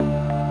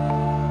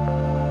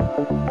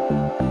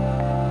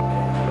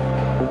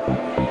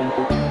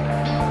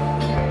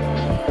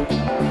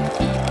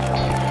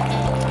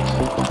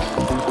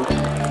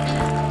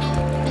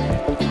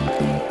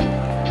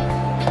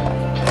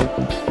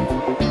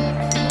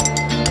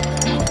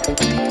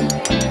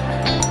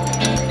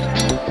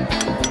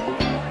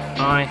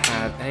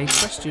a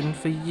question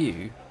for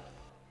you.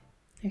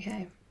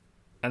 Okay.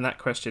 And that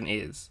question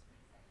is,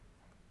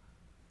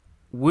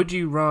 would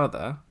you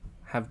rather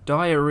have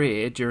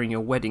diarrhea during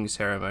your wedding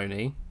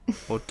ceremony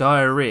or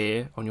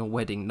diarrhea on your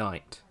wedding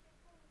night?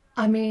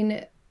 I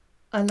mean,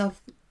 I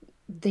love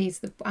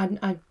these.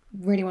 I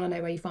really want to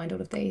know where you find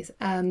all of these.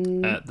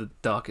 The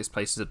darkest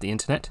places of the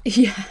internet.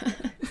 Yeah.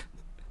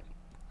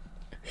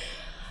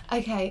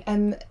 Okay.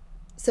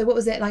 So what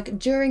was it like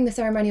during the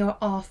ceremony or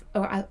off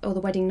or the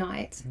wedding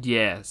night?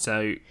 Yeah,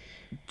 so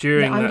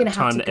during I'm that gonna have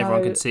time to that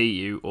everyone go- can see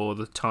you, or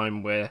the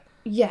time where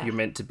Yeah. you're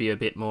meant to be a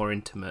bit more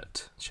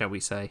intimate, shall we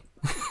say?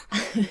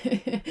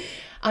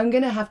 I'm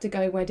gonna have to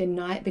go wedding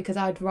night because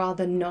I'd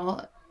rather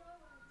not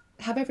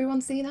have everyone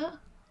see that.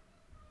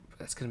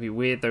 That's going to be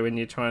weird though when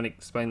you're trying to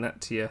explain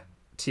that to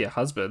your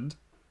husband.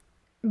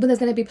 But there's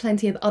going to be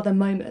plenty of other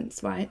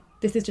moments, right?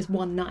 This is just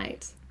one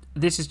night.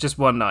 This is just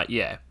one night,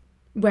 yeah.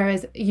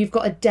 Whereas you've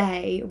got a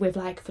day with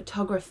like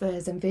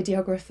photographers and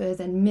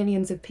videographers and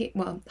millions of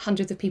people, well,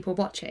 hundreds of people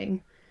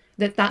watching.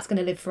 That's going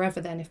to live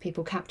forever then if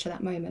people capture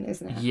that moment,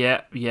 isn't it?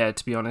 Yeah,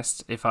 to be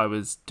honest, if I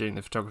was doing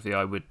the photography,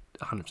 I would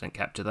 100%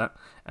 capture that.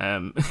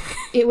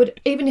 It would,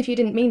 even if you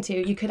didn't mean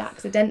to, you could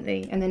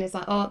accidentally, and then it's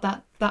like, oh,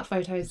 that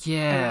photo's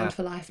around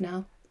for life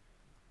now.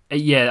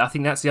 Yeah, I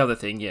think that's the other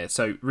thing, yeah.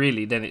 So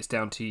really, then it's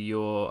down to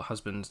your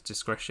husband's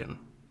discretion.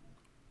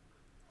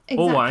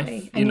 Exactly. Or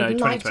wife, and you'd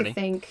 2020. like to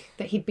think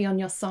that he'd be on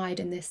your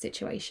side in this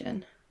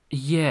situation.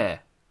 Yeah.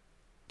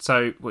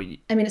 So,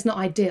 I mean, it's not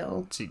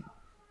ideal.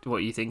 What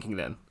are you thinking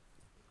then?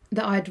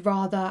 That I'd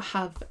rather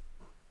have...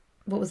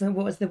 What was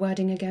the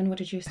wording again? What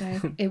did you say?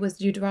 It was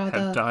you'd rather...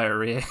 Have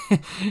diarrhea.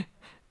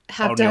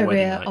 Have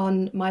diarrhea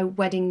on my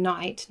wedding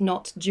night,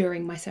 not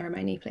during my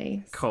ceremony,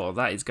 please. Cool,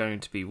 that is going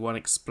to be one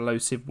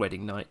explosive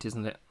wedding night,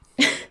 isn't it?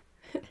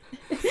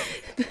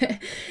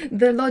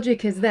 The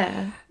logic is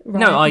there, right?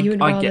 No, I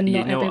get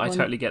you. I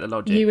totally get the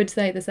logic. You would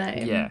say the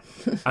same. Yeah,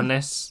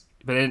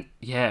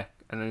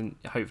 and then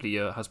hopefully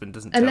your husband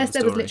doesn't. Unless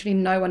tell there was literally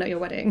no one at your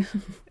wedding.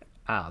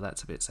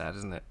 That's a bit sad,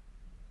 isn't it?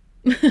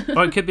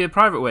 Or it could be a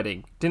private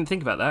wedding. Didn't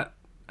think about that,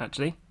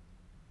 actually.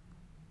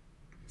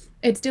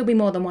 It'd still be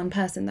more than one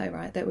person, though,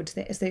 right? That would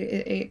so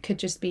it could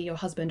just be your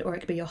husband, or it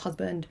could be your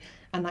husband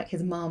and like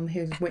his mum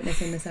who's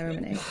witnessing the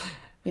ceremony.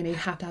 You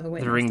have to have a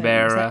witness. The ring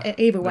bearer. So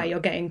either way,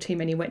 you're getting too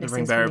many witnesses. The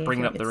ring bearer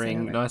bringing up the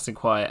ring, nice and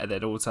quiet, and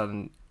then all of a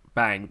sudden,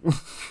 bang!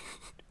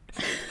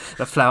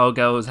 The flower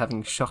girl is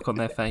having shock on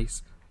their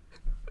face.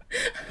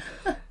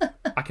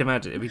 I can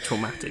imagine it'd be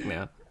traumatic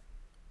now.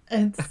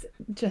 It's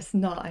just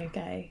not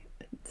okay.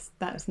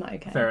 That's not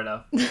okay. Fair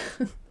enough.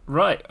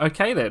 Right,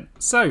 okay then.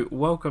 So,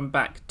 welcome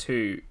back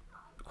to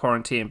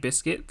Quarantine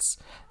Biscuits.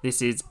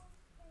 This is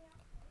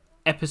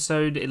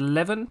episode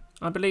 11,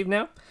 I believe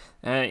now.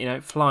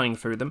 Flying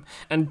through them.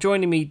 And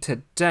joining me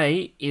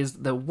today is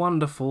the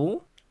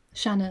wonderful...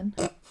 Shannen.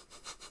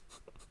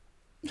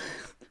 Do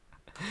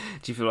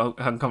you feel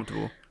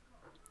uncomfortable?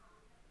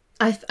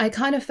 I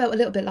kind of felt a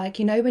little bit like,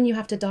 when you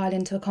have to dial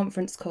into a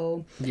conference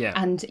call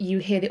and you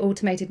hear the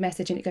automated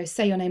message and it goes,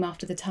 say your name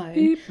after the tone.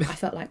 Beep. I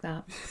felt like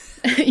that.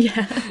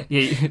 Yeah.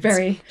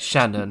 Very.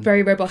 Shannen.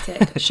 Very robotic.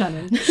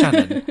 Shannen.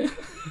 Shannen.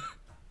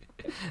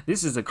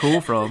 This is a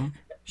call from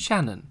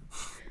Shannen.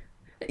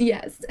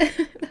 Yes.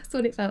 That's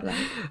what it felt like.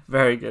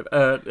 Very good.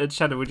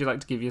 Shannen, would you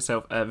like to give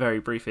yourself a very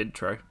brief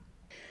intro?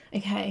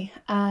 Okay.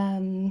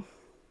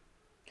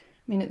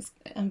 It's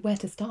where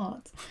to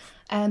start.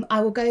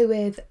 I will go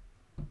with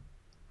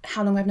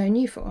how long I've known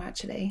you for,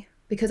 actually,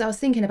 because I was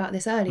thinking about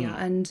this earlier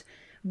and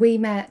we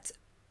met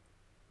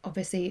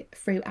obviously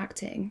through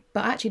acting,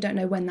 but I actually don't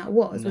know when that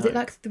was. No. Was it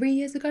like 3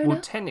 years ago Well,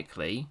 now?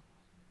 Technically,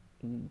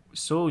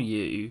 saw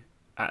you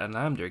at a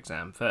Lambda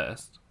exam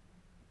first.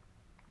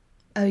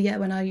 Oh yeah,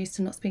 when I used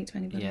to not speak to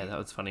anybody. Yeah, that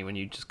was funny when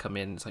you just come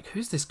in. It's like,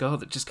 who's this girl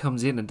that just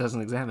comes in and does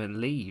an exam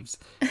and leaves?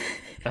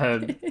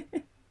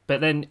 But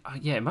then,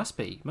 it must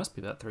be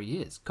about 3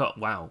 years. God,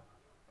 wow.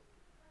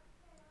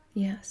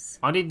 Yes.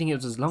 I didn't think it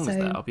was as long as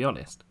that, I'll be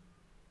honest.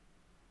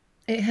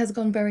 It has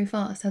gone very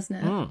fast,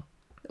 hasn't it? Mm.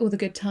 All the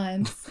good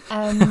times.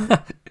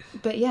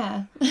 But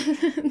yeah,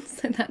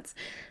 so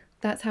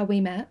that's how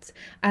we met.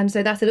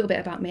 So that's a little bit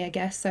about me, I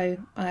guess. So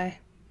I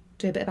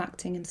do a bit of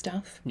acting and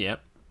stuff.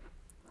 Yep.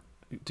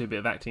 Do a bit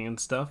of acting and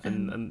stuff,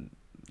 and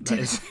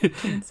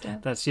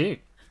that's you.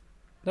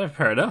 No,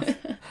 fair enough.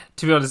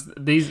 To be honest,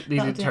 these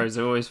intros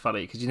are always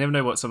funny because you never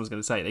know what someone's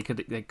going to say.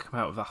 They come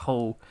out with a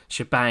whole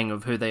shebang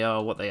of who they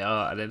are, what they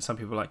are, and then some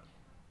people are like,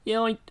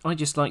 yeah, I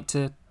just like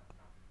to,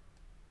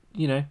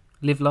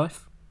 live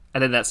life,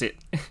 and then that's it.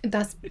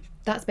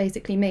 That's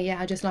basically me. Yeah,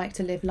 I just like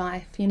to live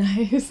life, So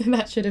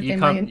that should have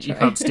been my intro. You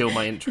can't steal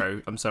my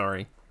intro. I'm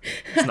sorry,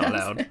 it's not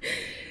allowed.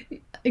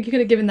 You could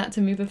have given that to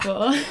me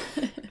before.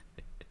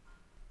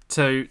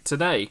 So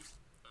today,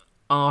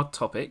 our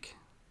topic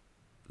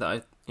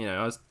that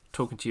I was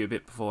talking to you a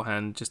bit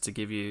beforehand just to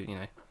give you,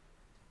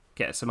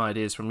 get some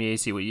ideas from you,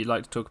 see what you'd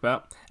like to talk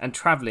about. And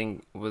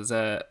travelling was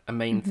a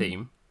main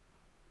theme.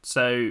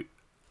 So,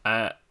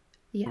 yes.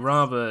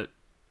 Rather,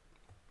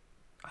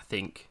 I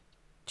think,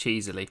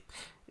 cheesily.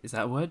 Is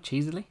that a word,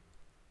 cheesily?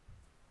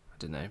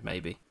 don't know,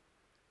 maybe.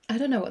 I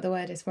don't know what the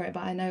word is for it,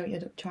 but I know what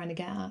you're trying to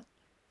get at.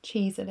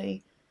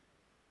 Cheesily.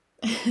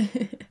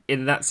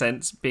 In that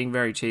sense, being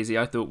very cheesy,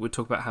 I thought we'd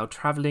talk about how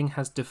travelling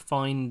has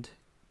defined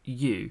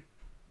you.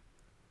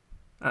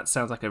 That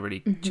sounds like a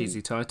really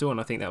cheesy title, and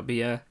I think that would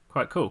be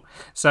quite cool.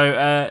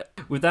 So,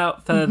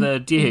 without further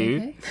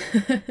ado,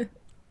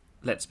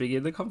 let's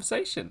begin the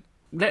conversation.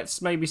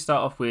 Let's maybe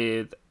start off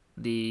with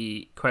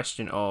the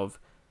question of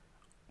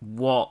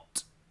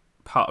what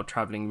part of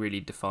travelling really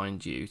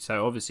defined you.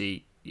 So,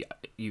 obviously,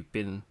 you've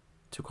been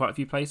to quite a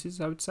few places,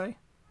 I would say.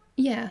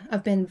 Yeah,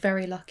 I've been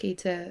very lucky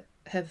to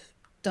have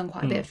done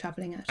quite a bit of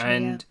travelling, actually.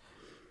 And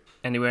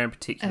anywhere in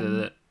particular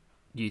that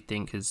you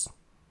think has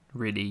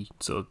really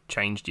sort of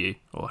changed you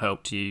or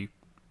helped you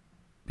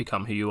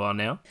become who you are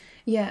now?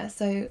 Yeah,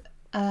 so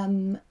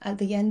at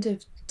the end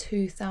of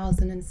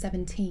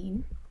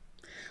 2017,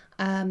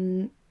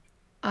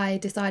 I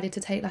decided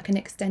to take like an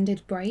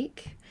extended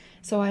break.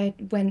 So I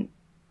went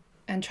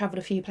and travelled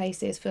a few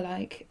places for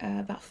like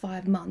about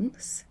 5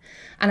 months.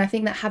 And I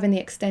think that having the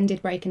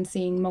extended break and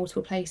seeing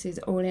multiple places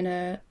all in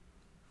a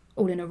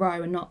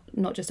row and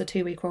not just a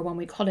 2-week or a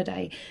 1-week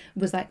holiday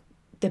was like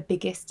the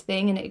biggest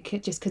thing. And it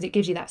could, just because it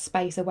gives you that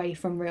space away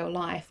from real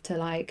life to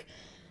like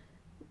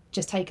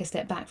just take a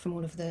step back from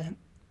all of the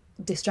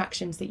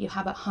distractions that you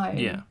have at home.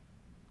 Yeah.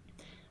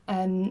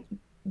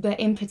 But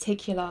in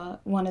particular,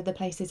 one of the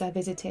places I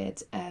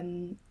visited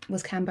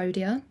was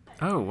Cambodia.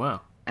 Oh,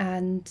 wow.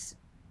 And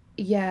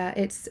yeah,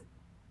 it's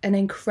an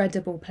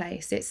incredible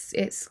place.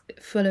 It's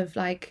full of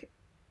like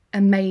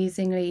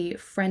amazingly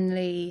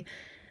friendly,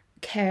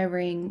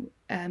 caring,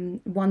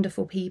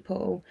 wonderful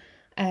people.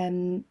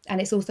 And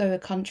it's also a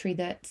country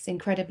that's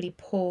incredibly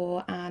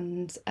poor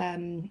and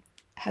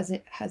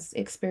has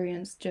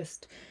experienced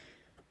just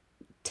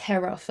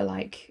terror for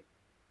like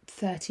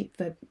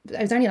it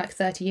was only like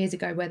 30 years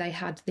ago where they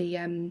had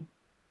the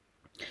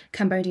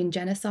Cambodian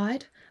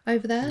genocide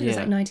over there. It was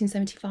like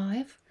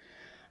 1975.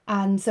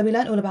 And so we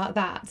learnt all about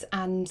that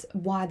and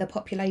why the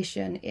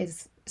population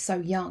is so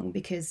young,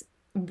 because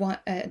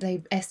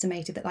they've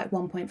estimated that like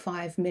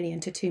 1.5 million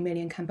to 2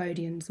 million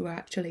Cambodians were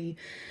actually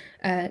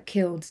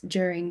killed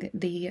during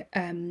the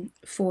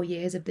 4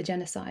 years of the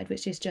genocide,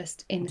 which is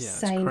just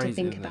insane to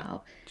think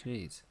about.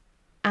 Jeez.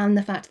 And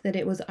the fact that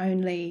it was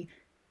only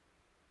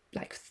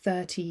like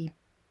 30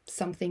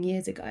 something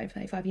years ago,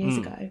 35 years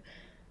ago.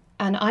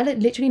 And I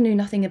literally knew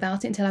nothing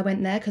about it until I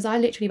went there, because I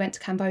literally went to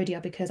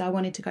Cambodia because I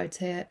wanted to go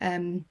to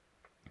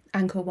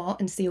Angkor Wat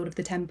and see all of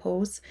the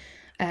temples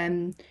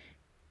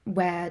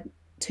where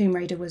Tomb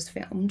Raider was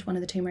filmed, one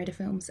of the Tomb Raider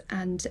films.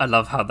 And I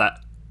love how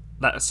that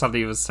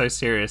suddenly was so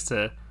serious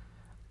to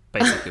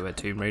basically where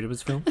Tomb Raider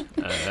was filmed.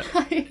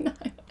 I know.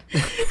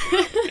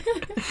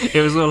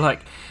 It was all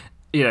like,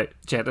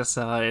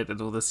 genocide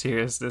and all the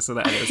seriousness of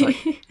that. And it was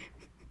like,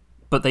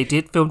 but they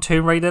did film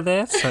Tomb Raider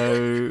there,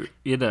 so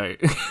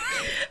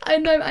I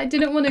know. I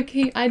didn't want to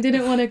keep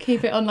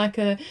it on like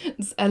a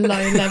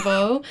low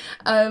level.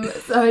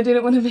 So I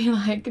didn't want to be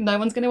like, no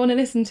one's going to want to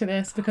listen to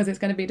this because it's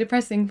going to be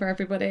depressing for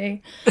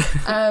everybody.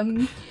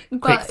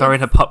 Quick, throw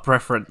in a pop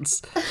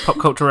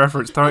culture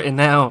reference. Throw it in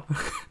now.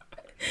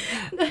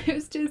 No, it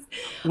was just.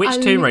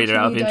 Which Tomb Raider,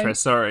 out of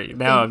interest? Sorry,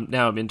 now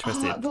I'm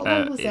interested. What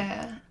one was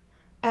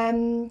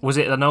it? Was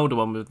it an older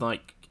one with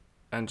like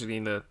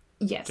Angelina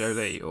Yes.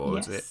 Jolie, or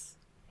was it?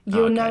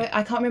 You'll know.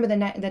 I can't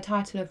remember the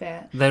title of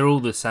it. They're all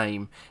the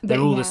same. They're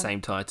all the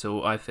same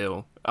title, I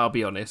feel. I'll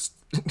be honest.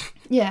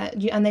 Yeah,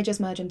 and they just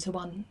merge into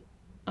one.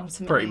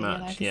 Ultimately, pretty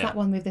much. Like, it's that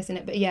one with this in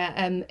it, but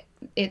yeah,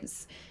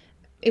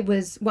 it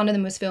was one of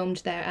them was filmed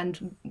there,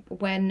 and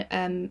when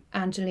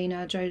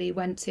Angelina Jolie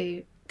went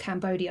to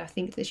Cambodia, I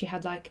think that she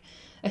had like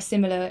a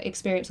similar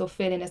experience or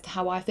feeling as to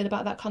how I feel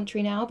about that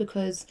country now,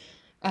 because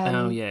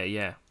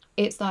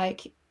it's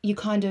like you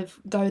kind of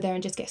go there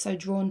and just get so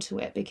drawn to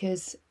it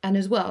because, and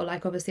as well,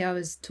 like obviously I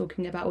was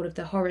talking about all of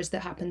the horrors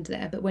that happened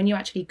there, but when you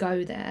actually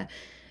go there,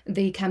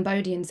 the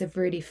Cambodians have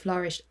really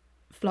flourished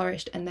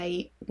and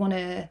they want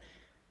to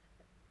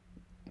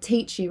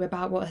teach you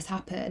about what has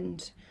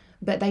happened,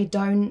 but they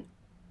don't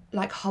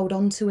like hold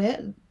on to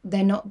it.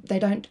 They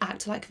don't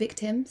act like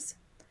victims.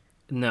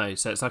 No,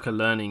 so it's like a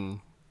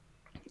learning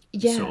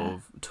sort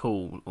of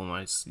tool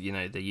almost.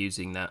 They're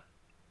using that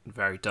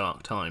very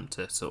dark time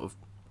to sort of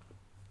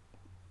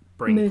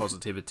bring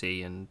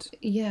positivity and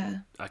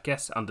I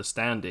guess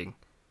understanding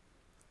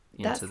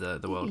into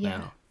the world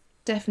now.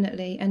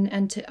 Definitely,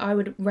 and I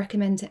would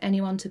recommend to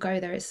anyone to go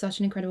there. It's such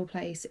an incredible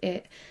place.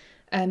 It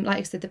like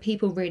I said, the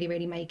people really,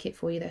 really make it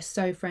for you. They're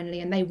so friendly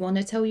and they want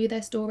to tell you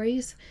their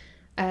stories.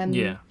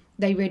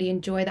 They really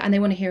enjoy that, and they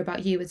want to hear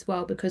about you as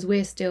well, because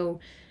we're still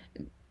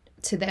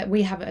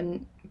we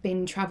haven't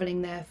been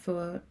travelling there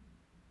for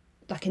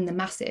like in the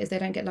masses. They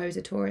don't get loads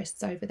of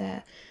tourists over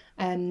there.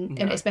 And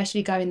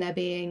especially going there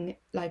being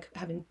like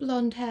having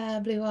blonde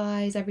hair, blue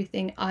eyes,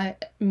 everything.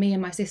 Me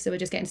and my sister were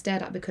just getting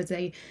stared at because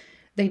they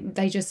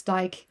just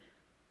like,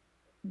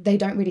 they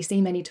don't really see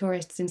many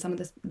tourists in some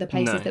of the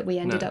places that we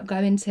ended up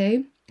going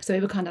to. So we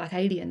were kind of like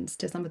aliens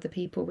to some of the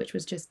people, which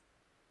was just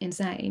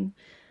insane.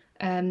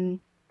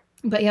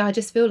 But yeah, I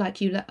just feel like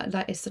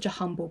it's such a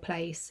humble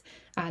place,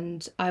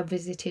 and I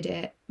visited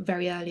it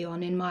very early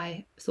on in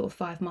my sort of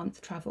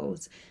 5-month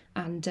travels,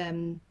 and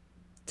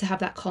to have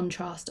that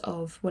contrast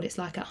of what it's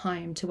like at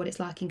home to what it's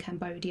like in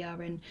Cambodia,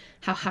 and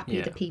how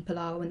happy the people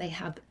are when they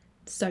have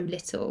so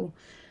little,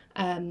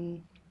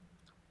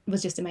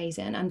 was just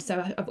amazing. And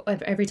so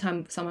every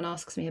time someone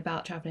asks me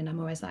about traveling, I'm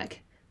always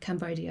like,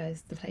 Cambodia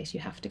is the place you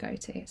have to go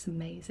to. It's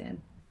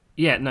amazing.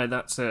 Yeah, no,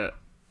 that's a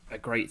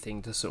great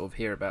thing to sort of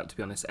hear about, to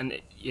be honest. And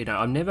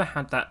I've never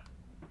had that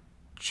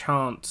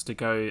chance to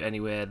go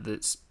anywhere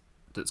that's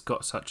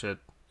got such a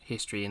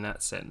history in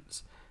that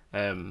sense,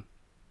 and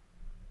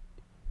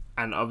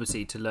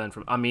obviously to learn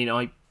from. I mean,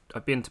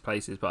 I've been to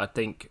places, but I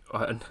think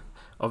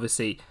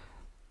obviously,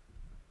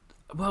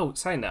 well,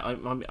 saying that,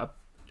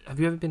 have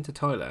you ever been to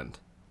Thailand?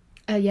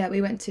 Yeah,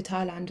 we went to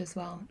Thailand as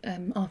well.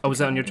 After was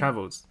that on your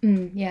travels?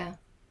 Yeah.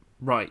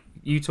 Right,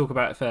 you talk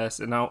about it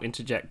first, and I'll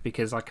interject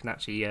because I can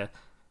actually.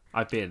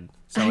 I've been,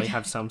 so I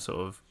have some sort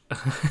of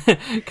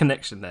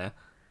connection there.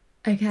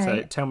 Okay.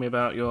 So tell me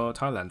about your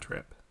Thailand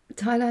trip.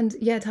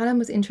 Thailand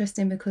was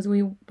interesting because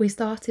we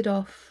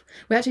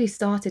actually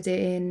started it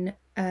in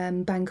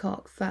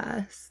Bangkok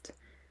first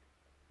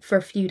for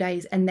a few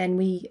days, and then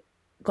we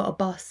got a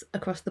bus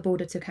across the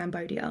border to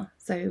Cambodia.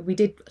 So we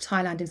did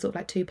Thailand in sort of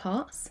like 2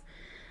 parts.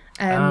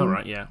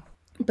 Right, yeah.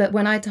 But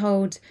when I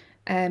told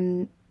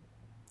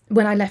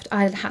when I left,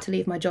 I had to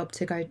leave my job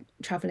to go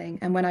travelling,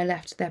 and when I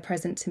left, their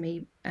present to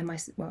me and my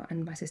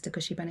sister,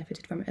 because she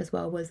benefited from it as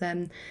well, was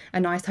a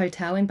nice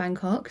hotel in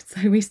Bangkok.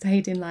 So we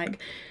stayed in like.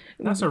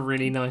 That's a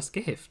really nice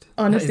gift.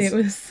 Honestly, it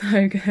was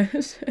so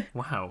good.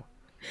 Wow.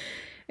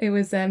 It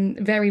was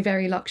very,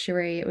 very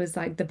luxury. It was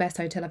like the best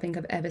hotel I think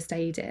I've ever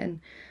stayed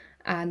in,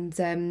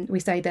 and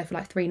we stayed there for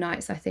like 3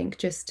 nights. I think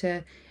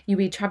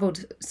we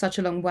travelled such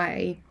a long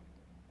way.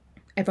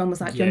 Everyone was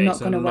like, "You're not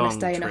going to want to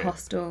stay in a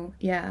hostel."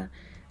 Yeah.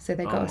 So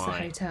they got us a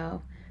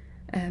hotel,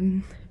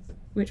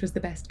 which was the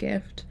best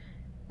gift.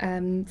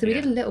 So we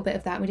did a little bit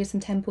of that. We did some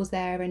temples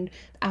there, and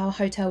our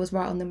hotel was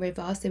right on the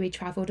river, so we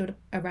travelled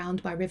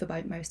around by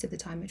riverboat most of the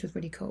time, which was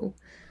really cool.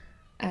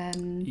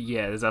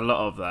 There's a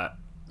lot of that.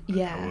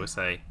 Yeah, I will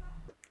say.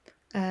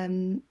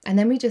 And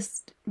then we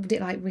just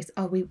did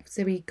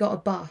we got a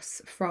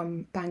bus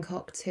from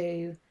Bangkok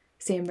to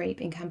Siem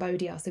Reap in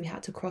Cambodia, so we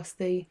had to cross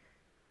the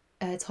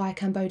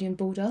Thai-Cambodian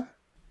border.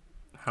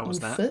 How was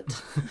that?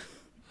 Foot.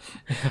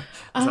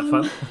 Was that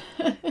fun?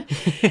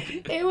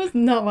 It was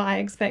not what I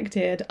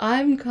expected.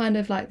 I'm kind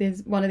of like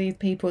one of these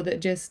people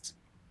that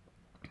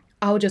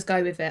I'll just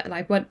go with it.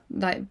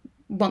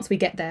 Once we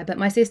get there. But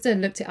my sister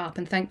looked it up,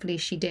 and thankfully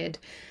she did.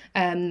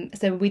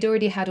 So we'd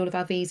already had all of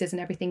our visas and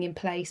everything in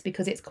place,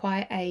 because it's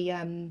quite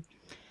a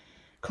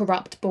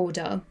corrupt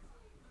border.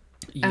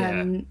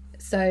 Yeah.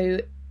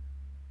 So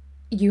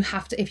you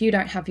have to, if you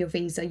don't have your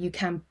visa, you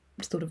can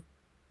sort of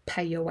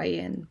pay your way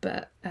in,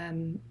 but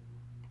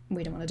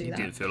we didn't want to do that.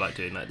 Didn't feel like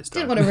doing that this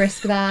time. Didn't want to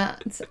risk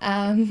that.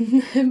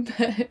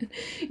 But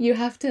you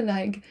have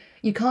to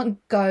you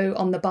can't go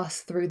on the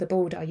bus through the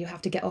border. You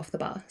have to get off the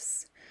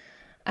bus.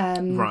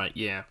 Right,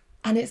 yeah.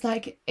 And it's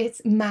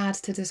mad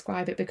to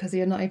describe it, because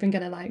you're not even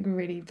going to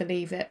really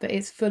believe it. But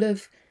it's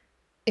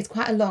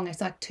quite a long, it's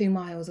like 2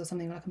 miles or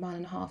something, like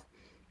 1.5 miles,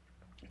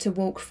 to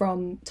walk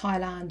from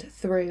Thailand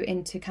through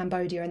into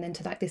Cambodia, and then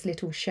to this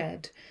little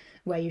shed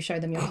where you show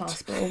them your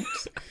passport.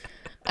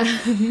 Are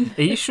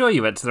you sure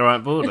you went to the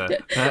right border?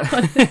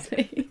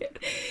 Honestly,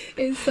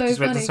 it's so just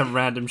funny. went to some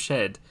random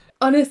shed.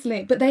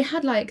 Honestly, but they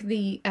had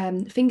the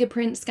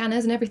fingerprint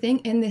scanners and everything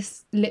in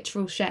this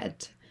literal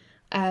shed.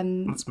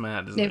 That's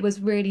mad, isn't it? It was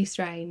really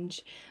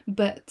strange,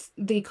 but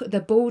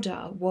the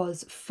border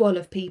was full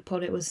of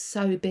people. It was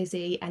so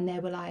busy, and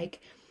there were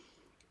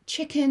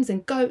chickens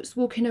and goats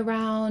walking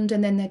around,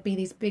 and then there'd be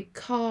these big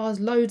cars,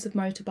 loads of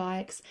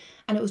motorbikes,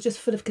 and it was just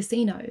full of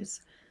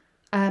casinos.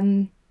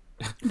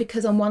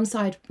 Because on one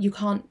side you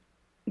can't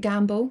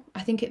gamble.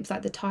 I think it was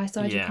the Thai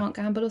side, you can't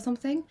gamble or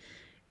something.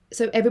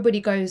 So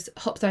everybody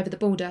hops over the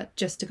border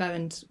just to go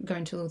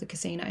into all the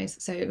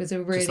casinos. So it was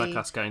a really... Just like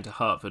us going to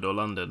Hertford or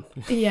London.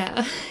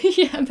 Yeah,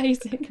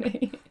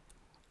 basically.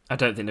 I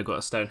don't think they've got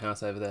a stone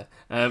house over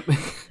there.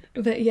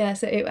 But yeah,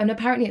 and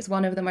apparently it's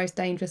one of the most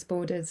dangerous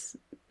borders.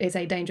 Is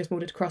a dangerous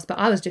border to cross, but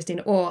I was just in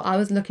awe. I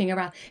was looking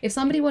around. If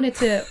somebody wanted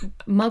to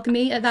mug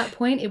me at that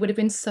point, it would have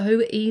been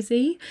so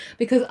easy,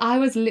 because I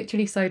was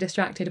literally so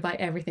distracted by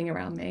everything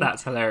around me.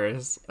 That's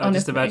hilarious. I Honestly.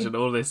 just imagine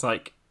all this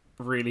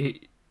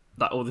really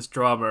all this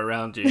drama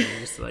around you,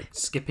 just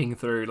skipping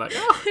through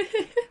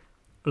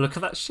look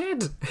at that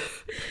shed.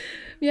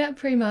 Yeah,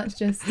 pretty much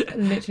just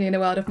literally in a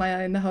world of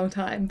my own the whole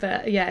time.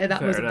 But yeah,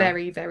 that was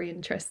very, very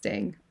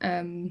interesting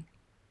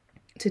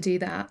to do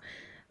that.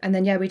 And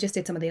then, we just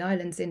did some of the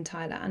islands in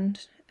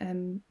Thailand.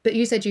 But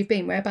you said you've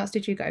been. Whereabouts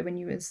did you go when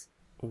you was...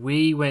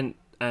 We went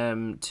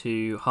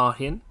to Ha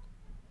Hin.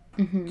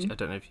 Mm-hmm. I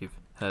don't know if you've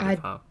heard of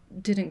Ha. I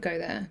didn't go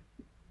there.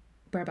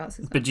 Whereabouts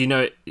is that? But do you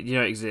know it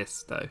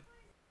exists, though?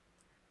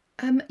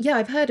 Yeah,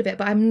 I've heard of it,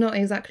 but I'm not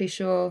exactly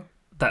sure.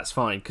 That's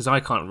fine, because I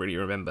can't really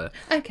remember.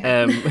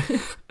 Okay.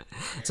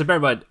 So bear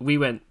in mind, we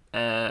went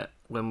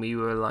when we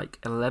were like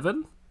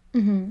 11.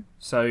 Mm-hmm.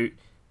 So,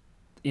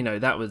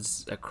 that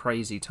was a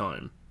crazy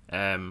time.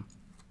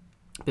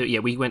 But yeah,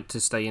 we went to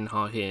stay in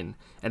Ha Hin,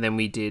 and then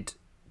we did,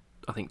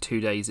 I think, 2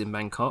 days in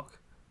Bangkok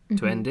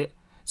to end it.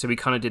 So we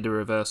kind of did a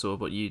reversal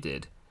of what you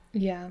did.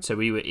 Yeah. So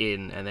we were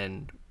in and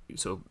then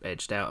sort of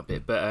edged out a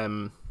bit. But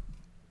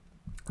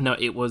no,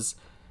 it was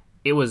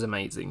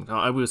amazing.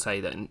 I will say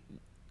that, and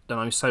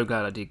I'm so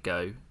glad I did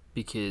go,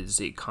 because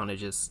it kind of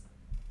just,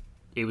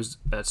 it was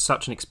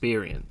such an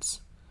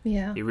experience.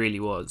 Yeah. It really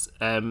was.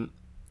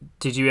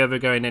 Did you ever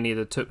go in any of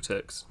the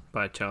tuk-tuks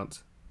by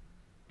chance?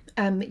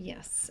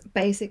 Yes.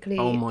 Basically,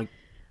 Oh my...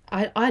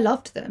 I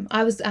loved them.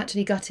 I was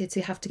actually gutted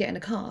to have to get in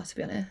a car, to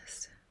be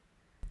honest.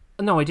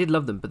 No, I did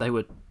love them, but they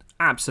were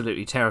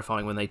absolutely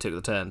terrifying when they took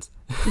the turns.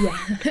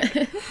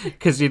 Yeah.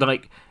 Because you're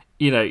like,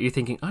 you're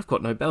thinking, I've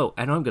got no belt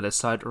and I'm going to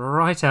slide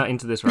right out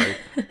into this road.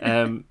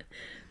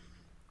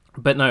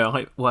 But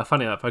no,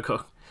 funny enough, I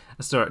got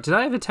a story. Did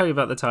I ever tell you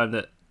about the time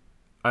that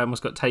I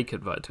almost got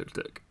taken by a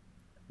tuk-tuk?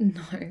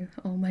 No.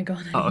 Oh my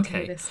God, I didn't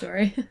hear this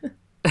story.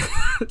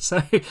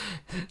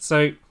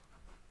 So,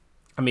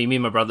 I mean, me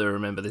and my brother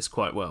remember this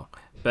quite well.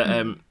 But,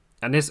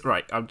 and this,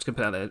 right, I'm just going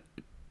to put that there.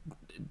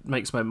 It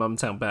makes my mum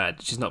sound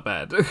bad. She's not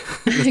bad.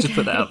 Let's just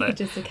put that out there.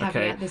 Just to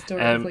caveat the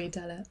story before you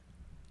tell it.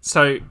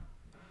 So,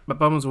 my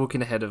mum was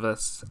walking ahead of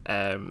us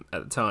at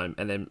the time,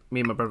 and then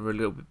me and my brother were a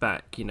little bit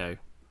back,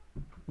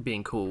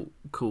 being cool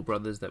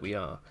brothers that we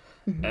are.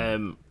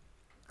 Mm-hmm.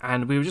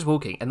 And we were just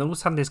walking, and then all of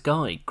a sudden this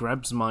guy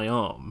grabs my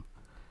arm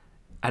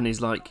and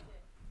he's like,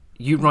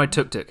 "You ride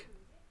tuk-tuk."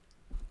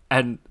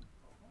 And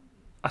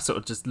I sort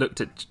of just looked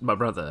at my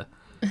brother,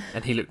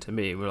 and he looked at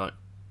me, and we were like,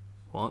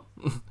 "What?"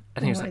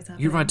 And he was like,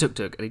 "You ride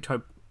tuk-tuk." And he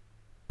tried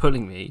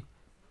pulling me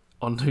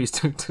onto his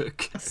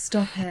tuk-tuk.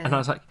 Stop it. And I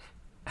was like,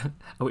 at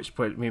which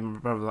point me and my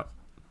brother were like,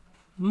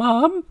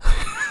 "Mum!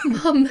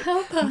 Mum,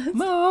 help us.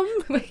 Mum!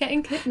 We're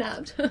getting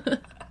kidnapped."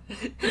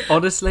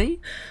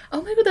 Honestly.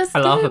 Oh my God, that's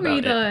scary, I laugh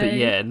about though. it, but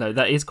yeah, no,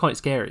 that is quite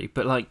scary.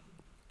 But like,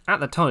 at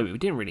the time, it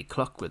didn't really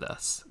clock with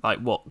us, like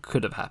what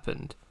could have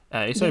happened.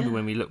 It's only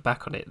when we look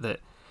back on it that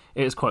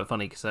it was quite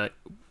funny, because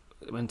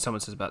when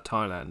someone says about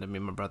Thailand, and me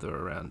and my brother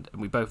are around,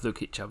 and we both look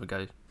at each other and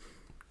go, "Do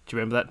you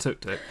remember that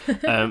tuk-tuk?"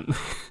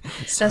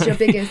 That's your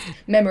biggest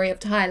memory of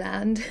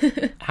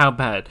Thailand. How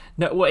bad?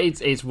 No, well,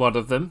 it's one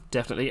of them,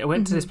 definitely. I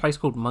went to this place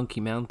called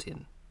Monkey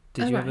Mountain.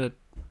 Did you ever?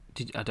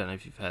 I don't know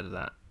if you've heard of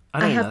that.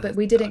 I have, but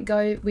we didn't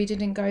go. We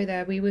didn't go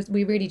there. We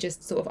really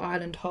just sort of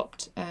island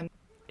hopped.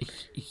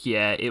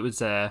 Yeah, it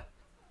was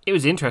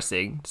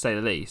interesting, to say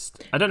the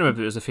least. I don't know if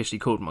it was officially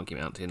called Monkey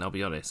Mountain, I'll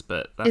be honest,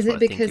 but that's what I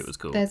think it was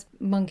called. There's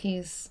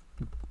monkeys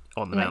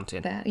on the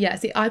mountain there? Yeah,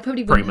 see, I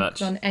probably wouldn't have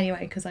gone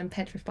anyway, because I'm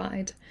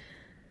petrified.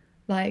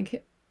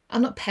 Like,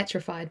 I'm not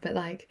petrified, but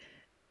like,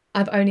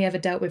 I've only ever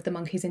dealt with the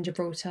monkeys in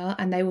Gibraltar,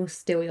 and they will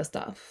steal your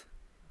stuff.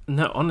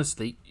 No,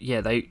 honestly,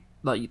 yeah, they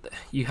like,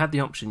 you have the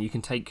option. You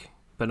can take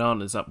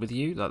bananas up with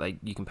you, like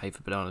you can pay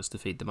for bananas to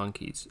feed the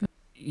monkeys.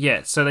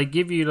 Yeah, so they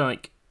give you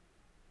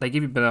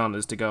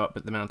bananas to go up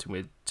at the mountain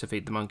with to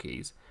feed the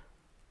monkeys,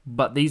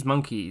 but these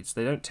monkeys,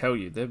 they don't tell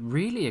you, they're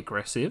really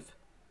aggressive.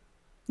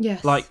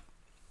 Yes. Like,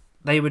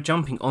 they were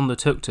jumping on the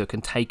tuk-tuk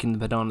and taking the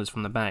bananas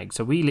from the bag.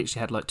 So we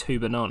literally had like 2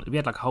 bananas. We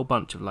had like a whole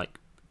bunch of like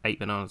 8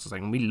 bananas or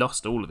something, and we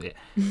lost all of it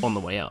on the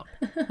way up.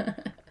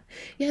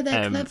 Yeah,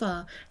 they're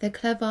clever. They're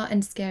clever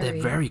and scary.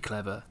 They're very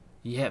clever.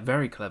 Yeah,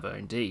 very clever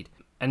indeed.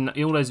 And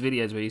all those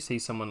videos where you see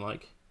someone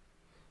like,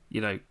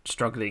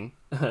 struggling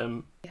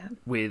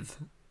with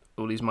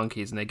all these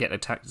monkeys and they get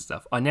attacked and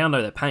stuff, I now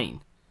know their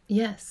pain.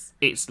 Yes.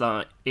 It's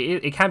like,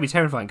 it can be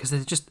terrifying, because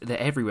they're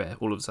everywhere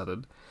all of a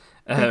sudden.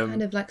 They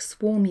kind of like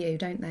swarm you,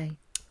 don't they?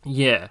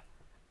 Yeah.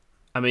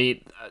 I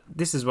mean,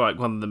 this is like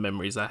one of the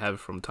memories I have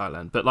from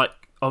Thailand. But like,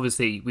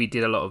 obviously, we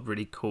did a lot of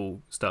really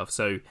cool stuff.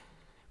 So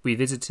we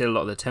visited a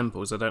lot of the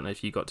temples. I don't know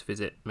if you got to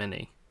visit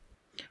many.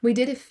 We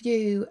did a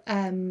few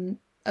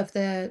of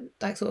the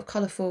like sort of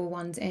colourful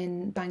ones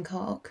in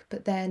Bangkok,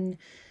 but then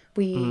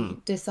we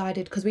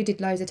decided, because we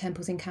did loads of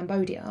temples in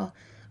Cambodia,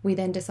 we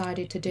then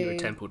decided to do... You were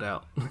templed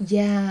out.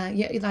 yeah,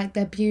 like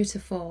they're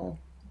beautiful,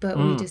 but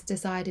we just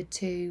decided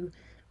to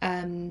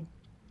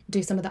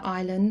do some of the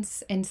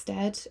islands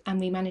instead, and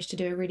we managed to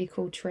do a really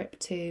cool trip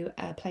to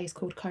a place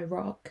called Koh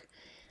Rock,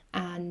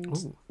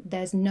 and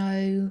there's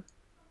no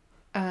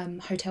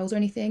hotels or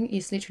anything.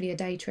 It's literally a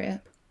day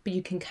trip, but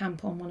you can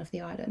camp on one of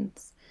the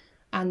islands.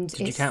 And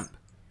Did you camp?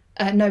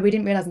 No, we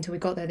didn't realise until we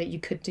got there that you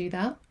could do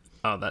that.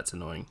 Oh, that's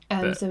annoying.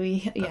 So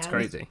that's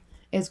crazy.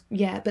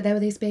 But there were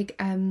these big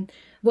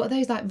what are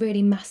those like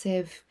really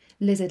massive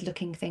lizard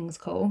looking things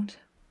called?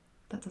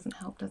 That doesn't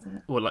help, does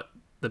it? Well, like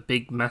the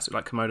big massive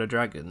like Komodo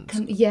dragons.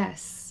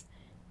 Yes.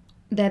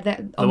 They're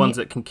the ones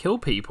that can kill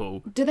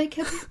people. Do they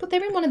kill people?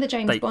 They're in one of the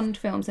James Bond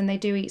films, and they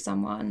do eat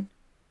someone.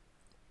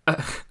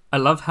 I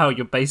love how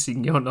you're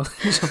basing your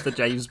knowledge of the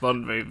James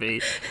Bond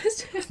movie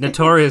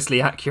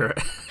notoriously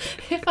accurate.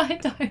 If I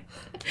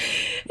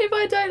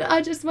don't,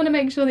 I just want to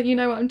make sure that you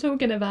know what I'm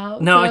talking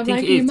about. No, so I think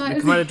it is. The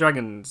Komodo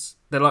dragons,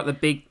 they're like the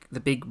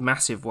big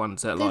massive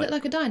ones that they look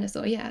like a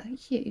dinosaur, yeah,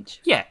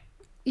 huge. Yeah,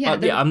 Yeah,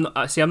 I'm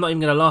not even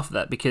going to laugh at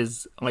that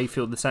because I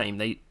feel the same.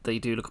 They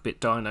do look a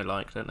bit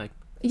dino-like, don't they?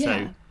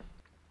 Yeah, so,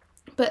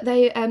 but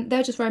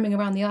they're just roaming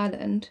around the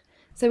island.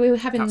 So we were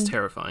having. That's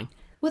terrifying.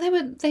 Well,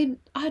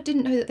 I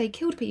didn't know that they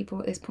killed people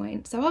at this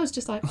point, so I was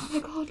just like, oh my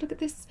god, look at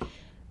this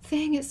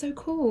thing! It's so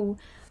cool.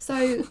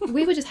 So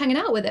we were just hanging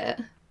out with it.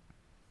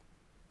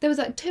 There was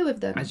like 2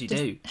 of them, as you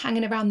just do,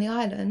 hanging around the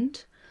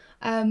island.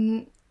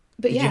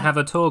 But Did you have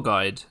a tour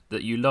guide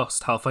that you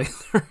lost halfway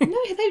through? No,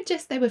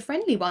 they were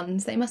friendly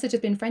ones. They must have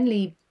just been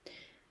friendly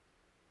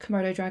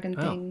Komodo dragon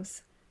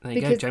things. There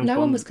you because go. James no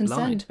Bond one was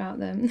concerned lied. about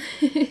them.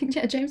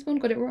 Yeah, James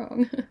Bond got it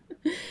wrong.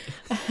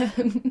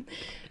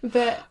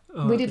 But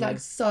we did like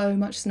so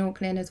much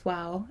snorkeling as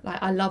well.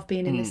 Like I love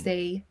being in the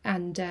sea,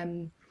 and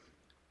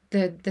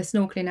the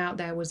snorkeling out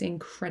there was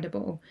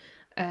incredible.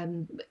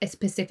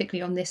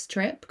 Specifically on this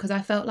trip, because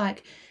I felt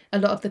like a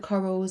lot of the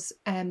corals,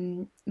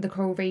 the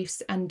coral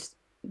reefs and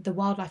the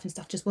wildlife and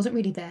stuff just wasn't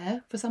really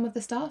there for some of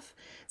the stuff.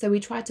 So we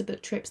tried to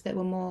book trips that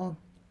were more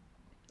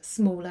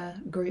smaller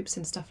groups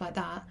and stuff like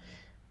that.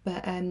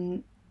 But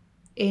when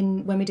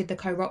we did the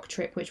Co-Rock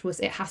trip, which was,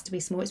 it has to be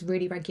small, it's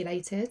really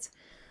regulated.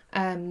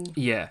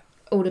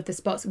 All of the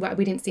spots,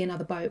 we didn't see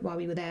another boat while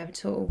we were there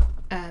at all,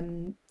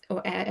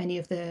 or any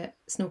of the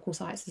snorkel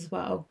sites as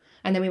well.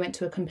 And then we went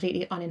to a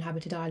completely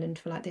uninhabited island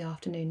for like the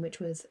afternoon,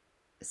 which was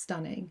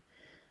stunning.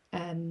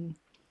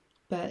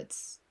 But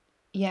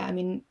yeah, I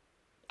mean,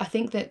 I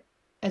think that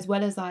as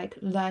well as like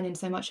learning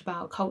so much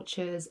about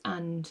cultures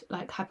and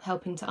like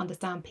helping to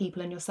understand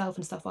people and yourself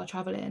and stuff while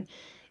traveling,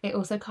 it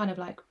also kind of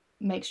like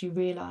makes you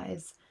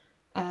realize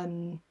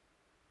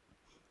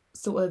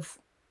sort of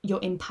your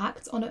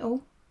impact on it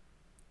all.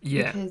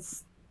 Yeah.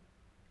 Because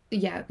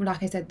yeah,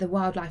 like I said, the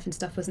wildlife and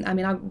stuff wasn't, I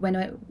mean, when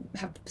I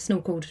have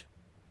snorkeled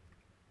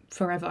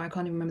forever, I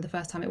can't even remember the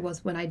first time it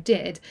was when I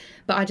did,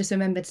 but I just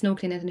remembered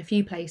snorkeling in a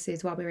few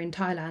places while we were in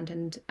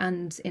Thailand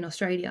and in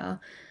Australia,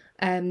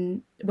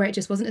 where it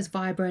just wasn't as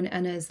vibrant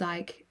and as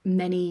like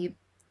many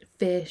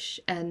fish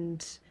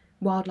and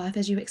wildlife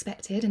as you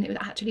expected, and it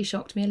actually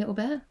shocked me a little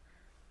bit.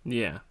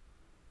 Yeah.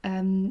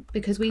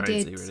 Because we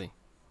did. Really.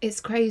 It's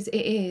crazy.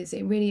 It is.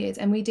 It really is.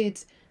 And we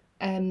did.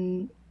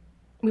 We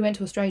went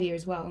to Australia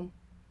as well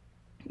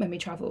when we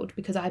travelled,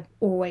 because I'd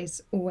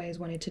always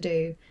wanted to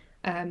do.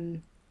 Tell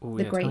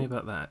me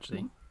about that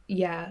actually.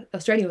 Yeah,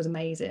 Australia was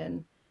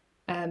amazing.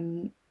 I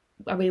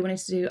really wanted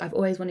to do. I've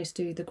always wanted to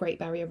do the Great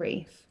Barrier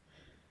Reef,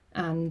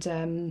 and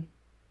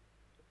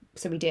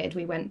so we did.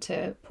 We went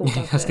to Port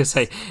Douglas. I was gonna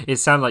say, it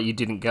sounded like you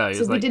didn't go.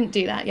 So we didn't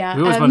do that. Yeah,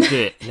 we always wanted to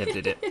do it. Never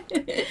did it.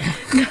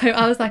 No,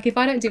 I was like, if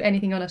I don't do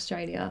anything on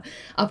Australia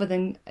other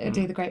than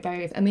do the Great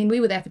Barrier Reef. I mean, we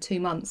were there for 2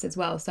 months as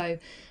well, so.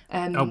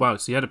 Oh wow!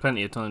 So you had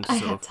plenty of time to. I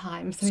had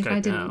time, so if I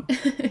didn't,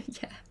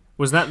 yeah.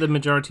 Was that the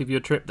majority of your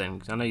trip then?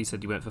 Because I know you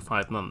said you went for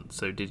 5 months.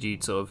 So did you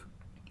sort of?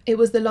 It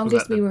was the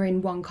longest we were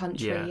in one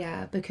country,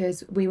 yeah,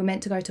 because we were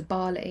meant to go to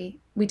Bali.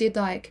 We did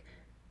like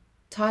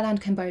Thailand,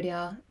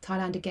 Cambodia,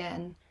 Thailand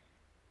again,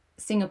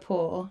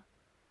 Singapore.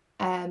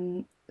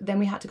 Then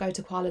we had to go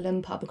to Kuala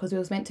Lumpur because we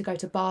was meant to go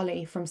to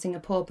Bali from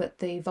Singapore, but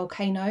the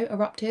volcano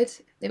erupted.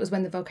 It was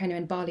when the volcano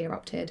in Bali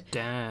erupted.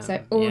 Damn.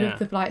 So all of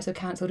the flights were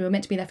cancelled. We were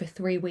meant to be there for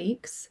 3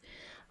 weeks.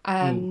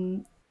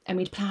 And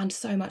we'd planned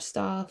so much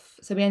stuff.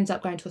 So we ended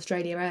up going to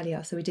Australia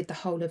earlier. So we did the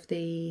whole of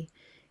the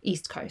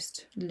East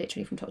Coast,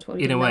 literally from top to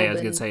bottom. In a way, I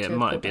was going to say it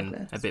might have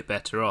been a bit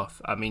better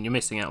off. I mean, you're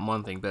missing out on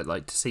one thing, but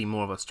like to see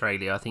more of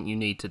Australia, I think you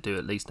need to do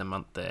at least a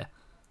month there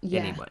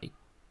anyway.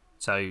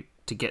 So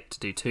to get to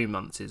do 2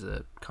 months is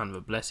a kind of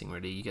a blessing,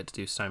 really. You get to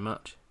do so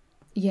much.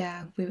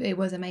 Yeah, it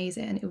was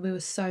amazing. We were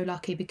so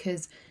lucky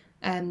because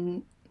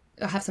I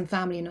have some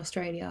family in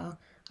Australia,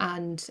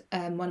 and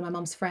one of my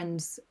mum's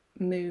friends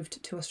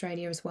moved to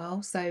Australia as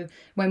well. So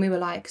when we were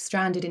like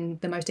stranded in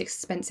the most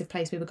expensive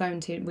place we were going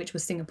to, which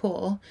was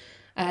Singapore,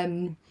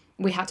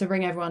 we had to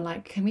ring everyone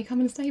like, can we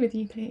come and stay with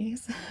you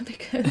please?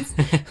 Because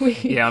we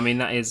yeah, I mean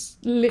that is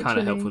kind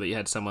of helpful that you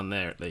had someone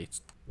there at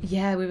least.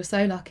 Yeah, we were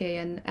so lucky,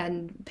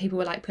 and people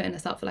were like putting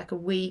us up for like a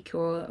week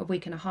or a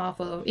week and a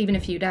half or even a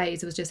few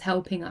days. It was just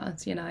helping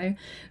us, you know,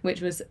 which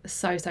was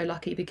so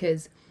lucky,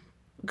 because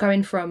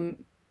going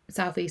from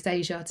Southeast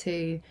Asia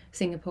to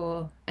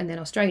Singapore and then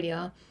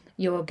Australia,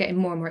 you're getting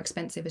more and more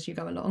expensive as you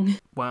go along.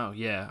 Wow,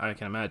 yeah, I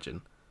can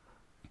imagine.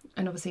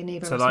 And obviously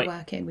neither of us were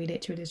working. We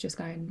literally was just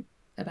going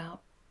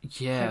about.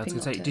 Yeah, I was going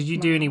to say, did you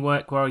do any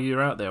work while you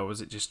were out there, or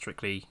was it just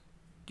strictly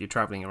you're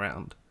travelling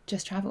around?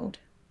 Just travelled.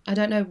 I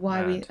don't know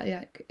why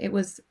it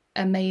was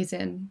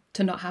amazing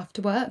to not have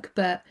to work,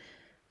 but...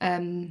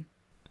 Did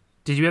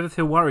you ever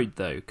feel worried,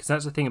 though? Because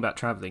that's the thing about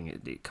travelling.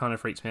 It kind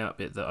of freaks me out a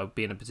bit that I'll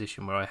be in a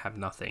position where I have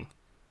nothing.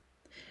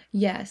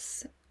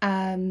 Yes.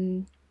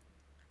 We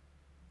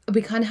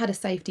kind of had a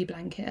safety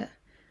blanket.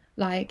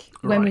 Like,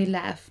 when we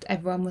left,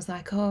 everyone was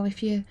like, oh,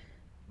 if you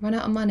run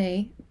out of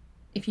money...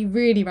 If you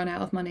really run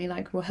out of money,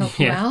 like, we'll help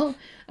you out.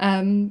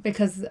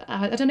 Because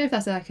I don't know if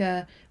that's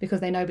like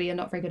because they know you're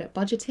not very good at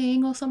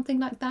budgeting or something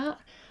like that.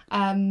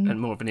 And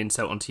more of an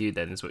insult onto you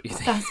then is what you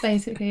think. That's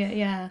basically it,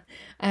 yeah.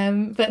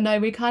 But no,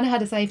 we kind of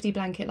had a safety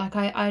blanket. Like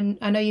I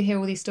know you hear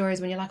all these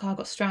stories when you're like, oh, I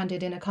got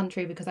stranded in a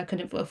country because I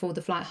couldn't afford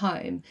the flight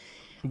home.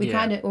 We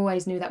kind of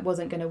always knew that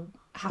wasn't going to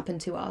happen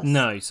to us.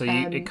 No, so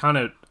it kind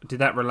of, did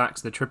that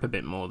relax the trip a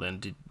bit more then?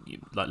 Did you,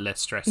 like,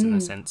 less stress in the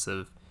sense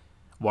of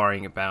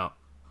worrying about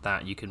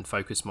that? You can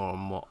focus more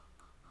on what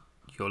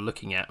you're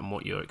looking at and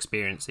what you're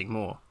experiencing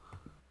more.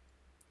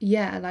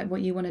 Yeah, like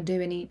what you want to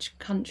do in each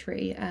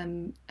country,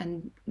 and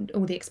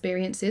all the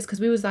experiences. Because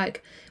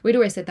we'd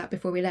always said that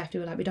before we left. We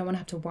were like, we don't want to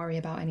have to worry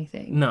about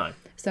anything. No.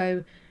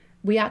 So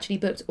we actually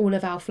booked all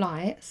of our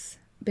flights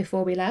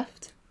before we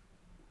left.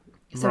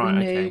 So right, we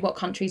knew what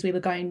countries we were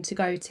going to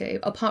go to.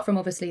 Apart from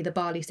obviously the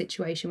Bali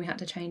situation, we had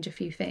to change a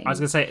few things. I was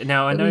going to say,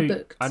 now I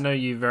know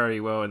you very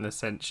well in the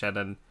sense,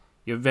 Shannon,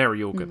 you're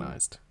very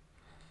organised.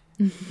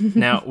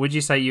 Now, would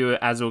you say you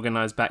were as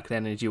organised back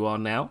then as you are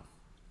now?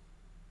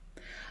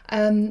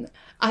 I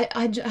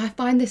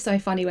find this so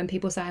funny when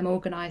people say I'm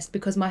organised,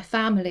 because my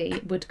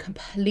family would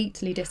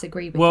completely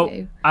disagree with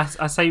you.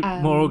 I say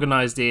more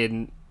organised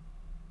in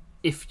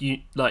if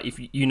you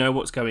know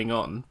what's going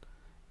on,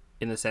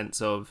 in the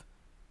sense of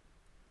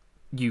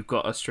you've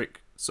got a strict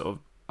sort of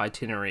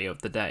itinerary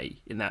of the day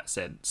in that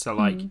sense. So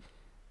like,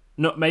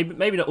 not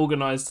maybe not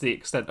organised to the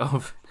extent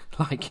of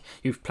like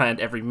you've planned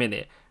every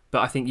minute,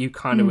 but I think you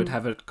kind of would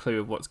have a clue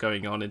of what's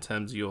going on in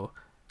terms of your,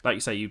 like you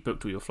say, you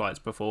booked all your flights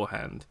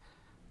beforehand.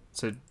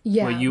 So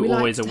were you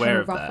always aware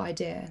of that? Rough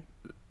idea.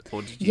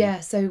 Or did you? Yeah,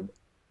 so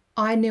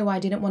I knew I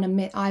didn't want to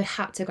miss. I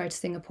had to go to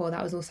Singapore.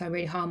 That was also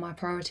really high on my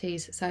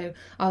priorities. So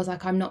I was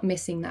like, I'm not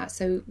missing that.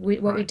 So we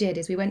did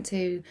is we went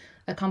to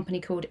a company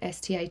called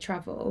STA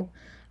Travel,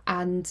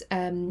 and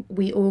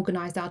we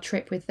organised our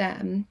trip with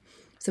them.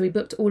 So we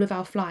booked all of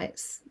our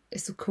flights.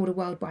 It's called a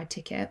worldwide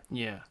ticket.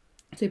 Yeah.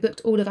 So we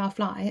booked all of our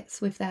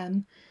flights with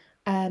them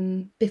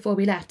before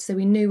we left. So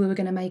we knew we were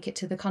going to make it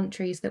to the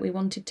countries that we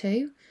wanted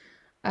to.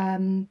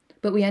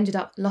 But we ended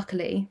up,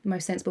 luckily, the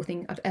most sensible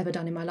thing I've ever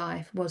done in my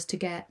life was to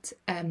get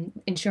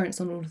insurance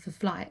on all of the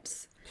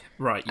flights.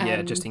 Right,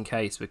 yeah, just in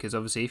case, because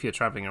obviously if you're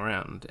travelling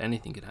around,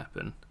 anything could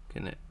happen,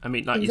 couldn't it? I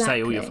mean, like you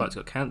say, all your flights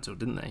got cancelled,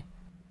 didn't they?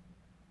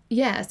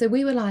 Yeah, so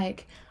we were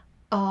like,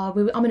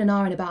 I'm in an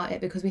iron about it,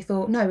 because we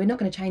thought, no, we're not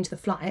going to change the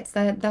flights.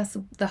 That's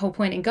the whole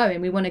point in going.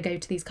 We want to go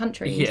to these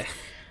countries. Yeah.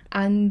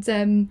 And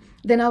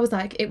then I was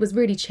like, it was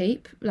really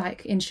cheap,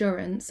 like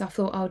insurance. I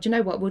thought, oh, do you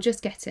know what? We'll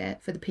just get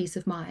it for the peace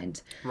of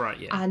mind. Right,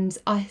 yeah. And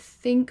I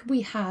think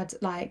we had,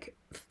 like,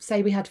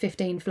 say we had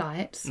 15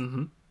 flights.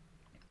 Mm-hmm.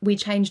 We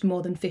changed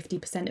more than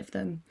 50% of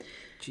them.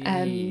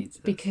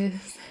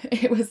 Because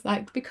it was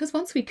like, because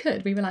once we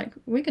could, we were like,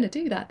 we're going to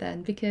do that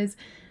then. Because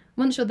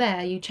once you're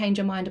there, you change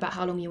your mind about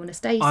how long you want to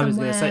stay somewhere. I was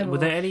going to say, were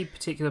there any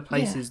particular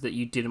places that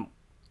you didn't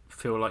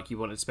feel like you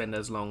wanted to spend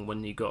as long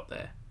when you got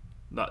there?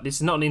 Like, this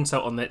is not an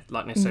insult on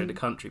necessarily the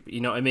country, but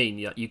you know what I mean?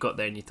 You got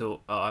there and you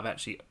thought, oh,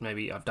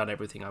 I've done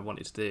everything I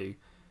wanted to do.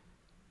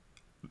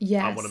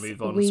 Yes, I want to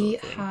move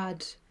on.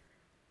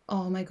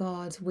 Oh my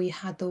God, we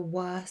had the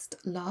worst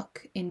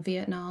luck in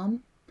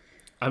Vietnam.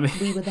 I mean,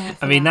 we were there.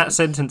 That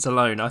sentence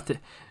alone,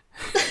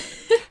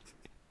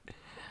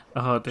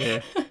 oh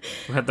dear,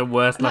 we had the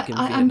worst luck in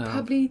Vietnam. I'm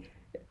probably.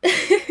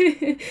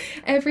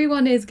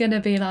 Everyone is going to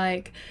be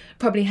like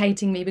probably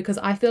hating me, because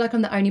I feel like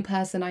I'm the only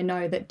person I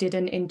know that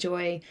didn't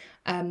enjoy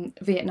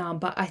Vietnam,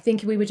 but I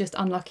think we were just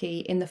unlucky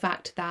in the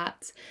fact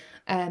that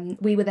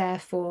we were there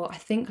for, I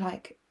think,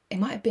 like, it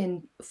might have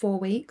been 4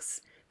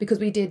 weeks, because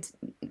we did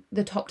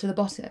the top to the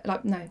bottom,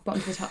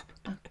 bottom to the top.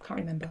 I can't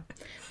remember.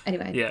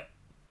 Anyway. Yeah.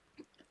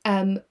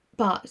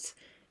 But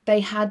they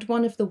had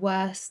one of the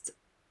worst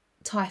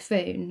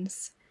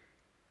typhoons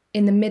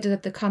in the middle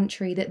of the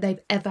country that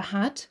they've ever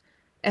had.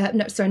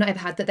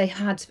 That they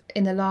had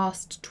in the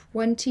last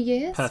 20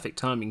 years. Perfect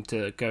timing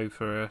to go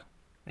for a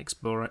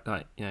exploring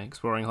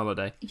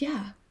holiday.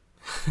 Yeah.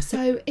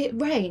 So it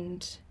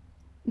rained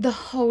the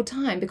whole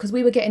time, because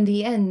we were getting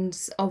the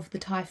ends of the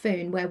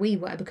typhoon where we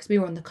were, because we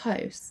were on the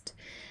coast.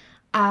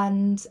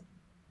 And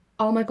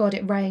oh my God,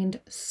 it rained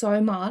so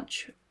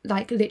much.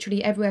 Like,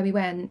 literally everywhere we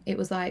went, it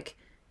was like,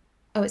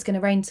 oh, it's going to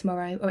rain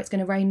tomorrow, or it's going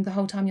to rain the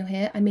whole time you're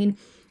here. I mean,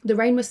 the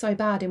rain was so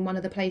bad in one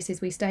of the places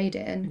we stayed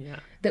in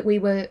that we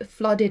were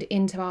flooded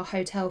into our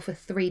hotel for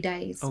 3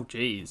 days. Oh,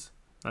 jeez.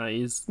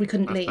 We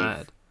couldn't leave.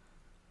 Bad.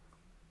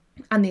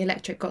 And the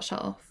electric got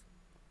shut off.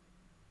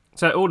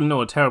 So all in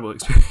all, a terrible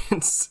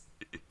experience.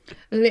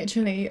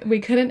 Literally, we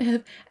couldn't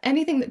have...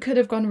 Anything that could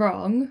have gone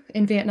wrong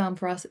in Vietnam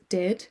for us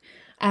did.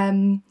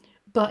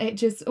 But it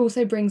just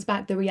also brings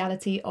back the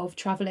reality of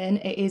travelling.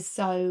 It is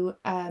so...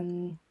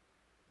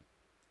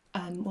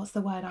 what's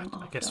the word I'm after?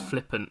 I guess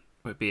flippant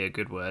would be a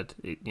good word,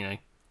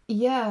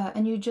 Yeah,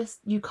 and you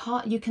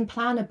can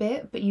plan a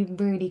bit, but you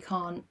really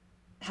can't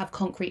have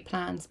concrete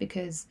plans,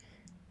 because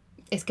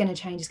it's going to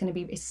change.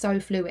 It's so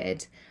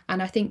fluid.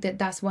 And I think that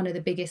that's one of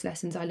the biggest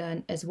lessons I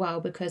learned as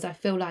well, because I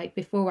feel like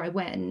before I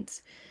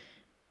went,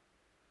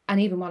 and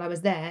even while I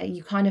was there,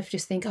 you kind of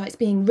just think, oh, it's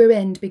being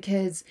ruined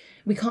because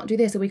we can't do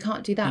this or we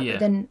can't do that. Yeah. But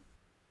then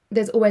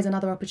there's always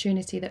another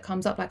opportunity that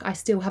comes up. Like, I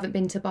still haven't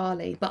been to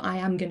Bali, but I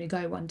am going to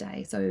go one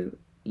day. So,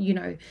 you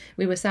know,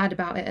 we were sad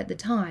about it at the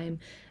time.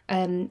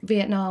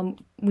 Vietnam,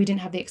 we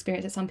didn't have the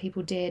experience that some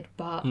people did,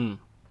 but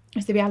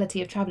it's the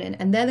reality of traveling.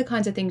 And they're the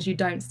kinds of things you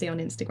don't see on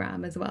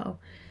Instagram as well.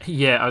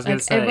 Yeah, I was going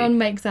to say. Everyone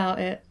makes out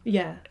it.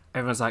 Yeah.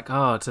 Everyone's like,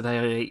 oh,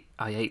 today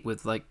I ate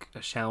with like a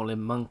Shaolin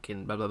monk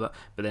and blah, blah, blah.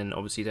 But then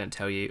obviously don't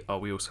tell you, oh,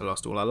 we also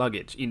lost all our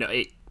luggage. You know,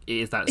 it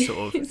is that sort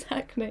of...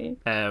 exactly.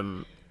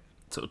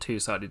 Sort of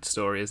two-sided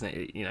story, isn't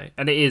it? You know,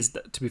 and it is,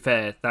 to be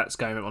fair, that's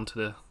going on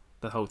to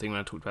the whole thing when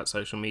I talked about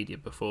social media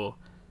before.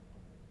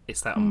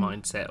 It's that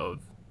mindset of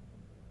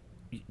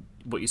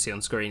what you see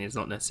on screen is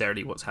not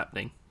necessarily what's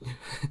happening.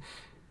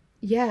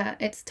 Yeah,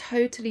 it's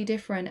totally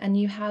different. And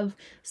you have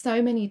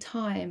so many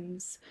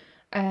times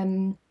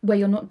where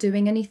you're not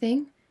doing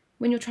anything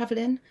when you're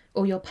traveling,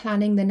 or you're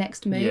planning the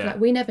next move. Yeah. Like,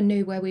 we never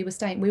knew where we were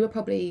staying. We were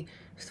probably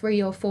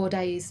 3 or 4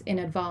 days in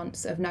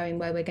advance of knowing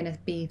where we're going to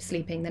be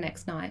sleeping the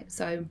next night.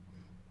 So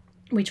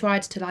we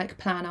tried to like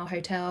plan our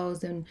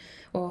hotels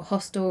or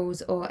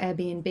hostels or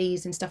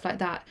Airbnbs and stuff like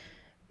that.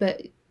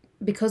 But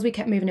because we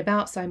kept moving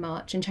about so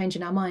much and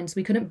changing our minds,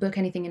 we couldn't book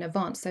anything in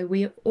advance. So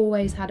we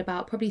always had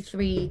about probably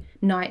 3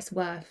 nights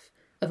worth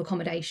of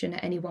accommodation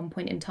at any one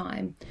point in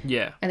time.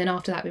 Yeah. And then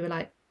after that, we were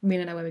like, we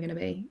don't know where we're going to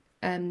be.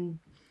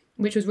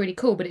 Which was really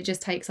cool, but it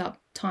just takes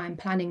up time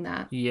planning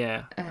that.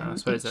 Yeah. I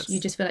suppose that's... You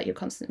just feel like you're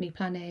constantly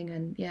planning,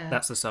 and yeah.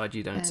 That's the side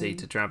you don't see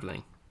to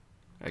travelling,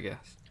 I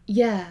guess.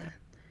 Yeah.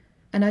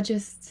 And I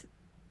just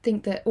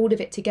think that all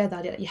of it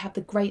together, you have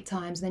the great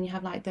times, and then you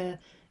have like the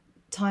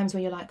times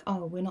where you're like,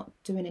 oh, we're not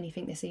doing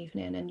anything this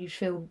evening, and you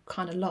feel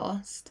kind of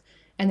lost.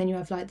 And then you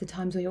have like the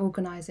times where you're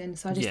organising.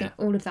 So I just think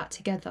all of that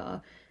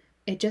together,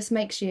 it just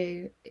makes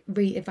you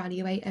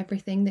reevaluate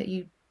everything that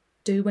you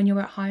do when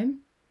you're at home.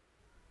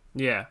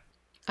 Yeah.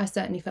 I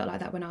certainly felt like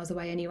that when I was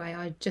away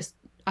anyway.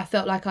 I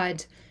felt like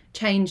I'd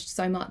changed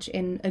so much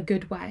in a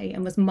good way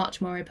and was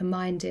much more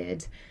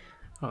open-minded.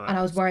 And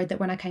I was worried that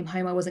when I came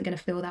home, I wasn't going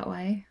to feel that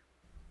way.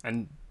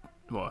 And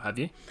what, have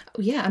you?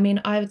 Yeah, I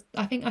mean, I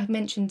think I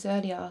mentioned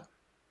earlier,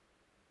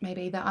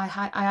 maybe, that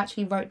I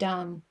actually wrote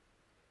down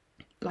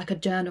like a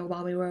journal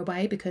while we were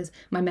away, because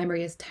my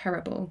memory is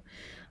terrible.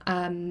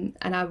 And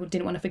I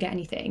didn't want to forget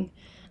anything.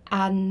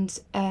 And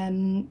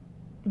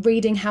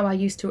reading how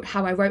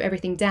I wrote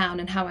everything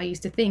down and how I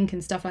used to think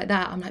and stuff like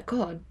that, I'm like,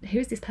 God,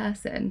 who's this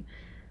person?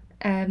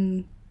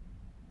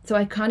 So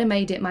I kind of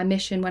made it my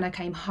mission when I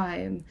came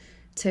home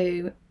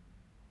to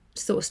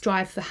sort of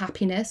strive for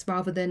happiness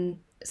rather than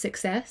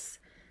success,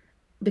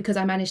 because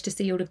I managed to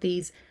see all of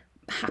these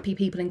happy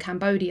people in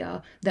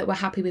Cambodia that were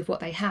happy with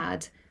what they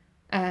had.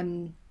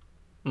 And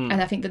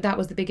I think that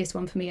was the biggest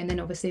one for me. And then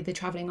obviously the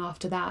travelling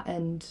after that,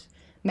 and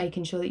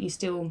making sure that you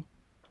still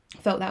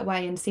felt that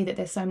way and see that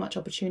there's so much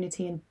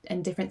opportunity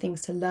and different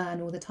things to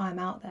learn all the time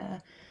out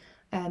there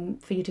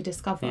for you to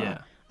discover.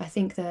 Yeah. I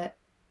think that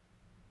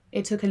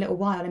it took a little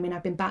while. I mean,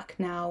 I've been back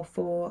now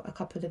for a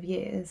couple of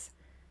years,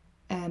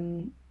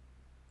 and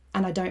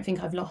I don't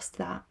think I've lost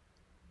that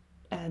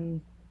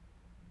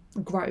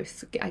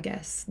growth, I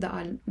guess, that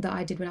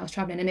I did when I was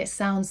traveling. And it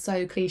sounds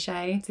so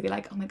cliche to be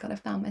like, oh my God, I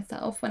found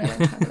myself when I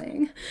went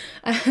traveling.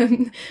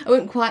 I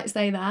wouldn't quite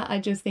say that. I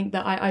just think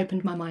that I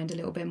opened my mind a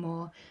little bit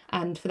more,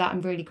 and for that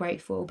I'm really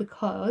grateful,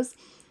 because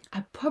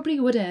I probably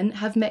wouldn't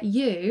have met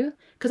you,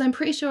 because I'm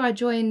pretty sure I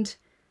joined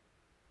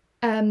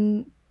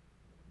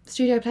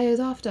Studio Players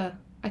after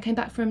I came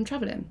back from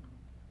traveling.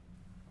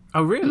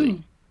 Oh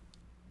really?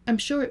 I'm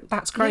sure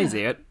that's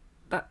crazy.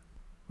 Yeah.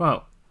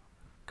 Well,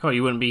 Cool,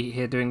 you wouldn't be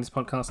here doing this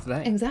podcast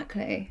today.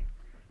 Exactly.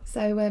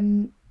 So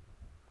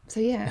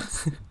yeah,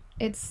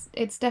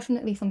 it's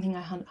definitely something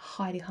I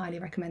highly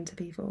recommend to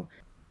people.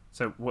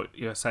 So what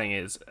you're saying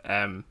is,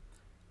 oh,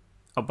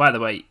 by the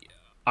way,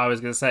 I was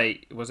going to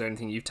say, was there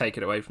anything you've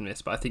taken away from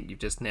this? But I think you've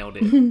just nailed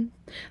it.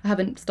 I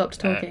haven't stopped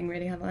talking,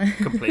 really, have I?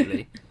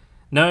 Completely.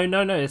 No,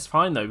 it's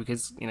fine though,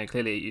 because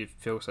clearly you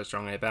feel so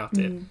strongly about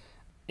it,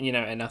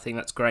 and I think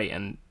that's great.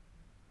 And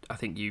I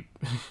think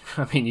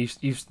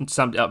you've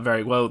summed it up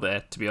very well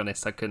there. To be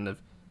honest, I couldn't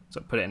have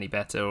sort of put it any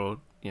better, or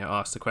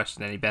asked the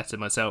question any better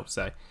myself.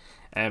 So,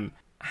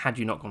 had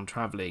you not gone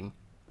travelling,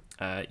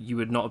 you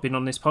would not have been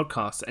on this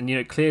podcast.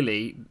 And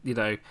clearly,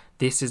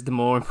 this is the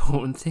more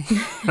important thing.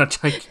 I'm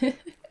joking.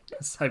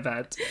 It's so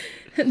bad.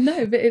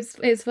 No, but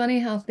it's funny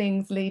how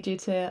things lead you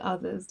to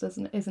others,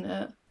 isn't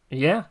it?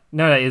 Yeah,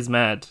 no, that is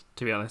mad,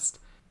 to be honest.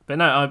 But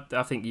no,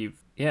 I think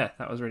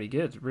that was really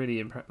good,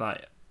 really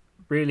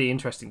really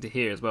interesting to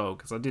hear as well,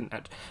 because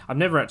I've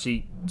never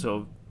actually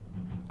sort of,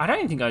 I don't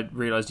even think I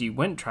realised you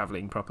went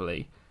travelling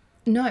properly.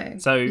 No.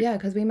 So yeah,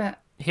 because we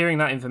met. Hearing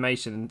that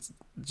information,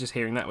 just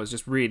hearing that was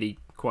just really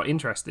quite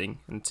interesting,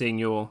 and seeing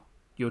your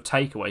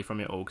takeaway from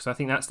it all, because I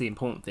think that's the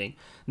important thing.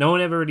 No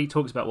one ever really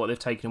talks about what they've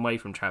taken away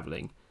from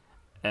travelling.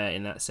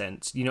 In that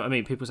sense, you know what I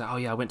mean? People say, "Oh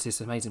yeah, I went to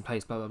this amazing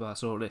place, blah blah blah,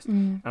 saw all this,"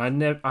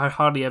 and I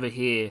hardly ever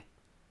hear,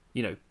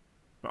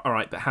 all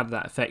right, but how did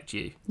that affect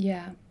you?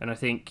 Yeah. And I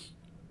think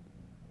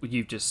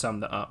you've just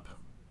summed that up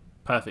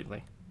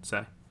perfectly.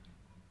 So,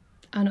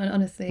 And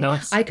honestly,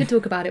 nice. I could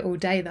talk about it all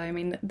day though. I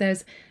mean,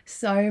 there's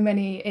so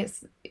many.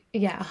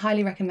 I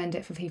highly recommend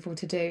it for people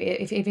to do.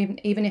 If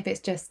even if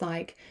it's just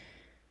like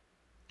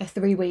a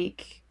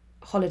 3-week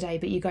holiday,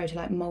 but you go to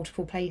like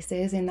multiple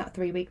places in that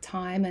 3-week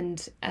time,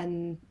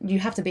 and you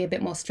have to be a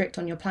bit more strict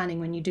on your planning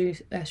when you do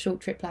a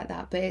short trip like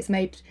that. But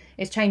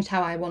it's changed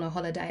how I want a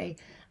holiday.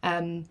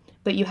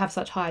 But you have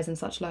such highs and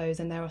such lows,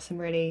 and there are some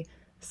really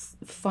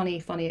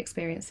funny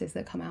experiences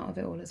that come out of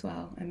it all as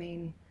well. I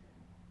mean,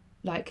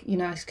 like, you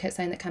know, I kept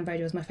saying that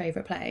Cambodia was my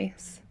favourite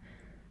place.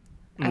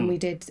 And we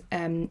did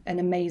an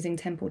amazing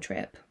temple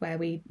trip where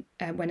we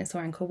went and saw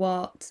Angkor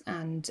Wat,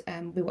 and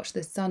we watched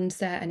the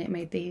sunset, and it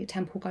made the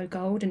temple go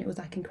gold, and it was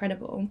like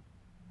incredible.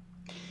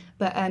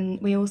 But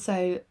we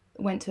also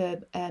went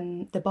to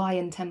the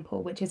Bayon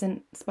temple, which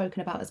isn't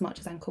spoken about as much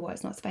as Angkor Wat.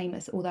 It's not as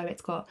famous, although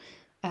it's got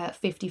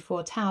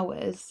 54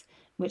 towers,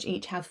 which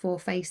each have 4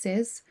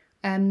 faces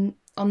on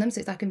them. So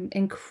it's like an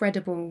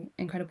incredible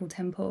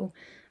temple.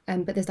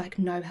 But there's like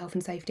no health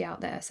and safety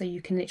out there. So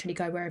you can literally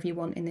go wherever you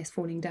want in this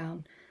falling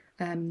down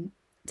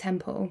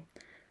temple.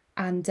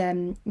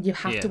 And you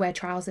have to wear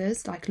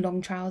trousers, like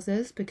long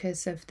trousers,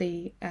 because of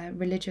the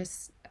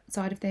religious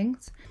side of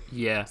things.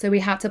 Yeah. So we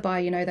had to buy,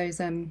 you know, those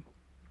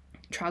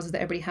trousers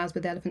that everybody has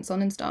with the elephants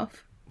on and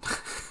stuff.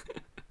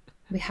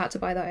 We had to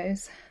buy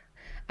those.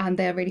 And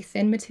they're really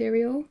thin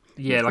material.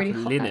 Yeah, like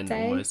really a linen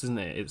almost, isn't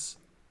it? It's...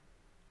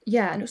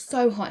 Yeah, and it was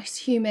so hot, it's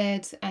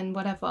humid and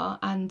whatever.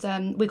 And me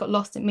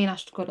and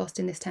Ash got lost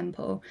in this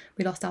temple.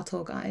 We lost our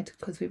tour guide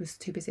because we was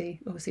too busy,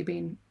 obviously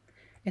being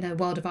in a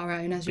world of our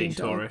own, as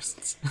usual. Being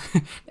tourists.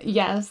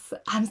 Yes,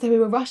 and so we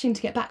were rushing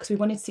to get back because we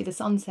wanted to see the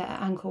sunset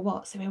at Angkor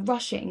Wat. So we were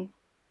rushing,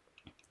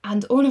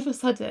 and all of a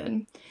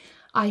sudden,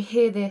 I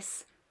hear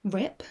this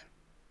rip.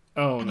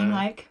 Oh, and no. I'm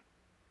like,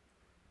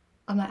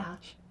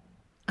 Ash,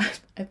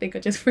 I think I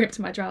just ripped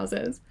my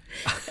trousers.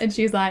 And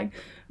she's like,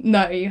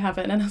 no, you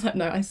haven't. And I was like,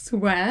 no, I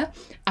swear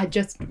I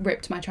just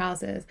ripped my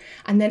trousers.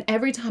 And then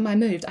every time I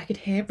moved, I could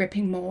hear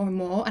ripping more and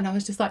more. And I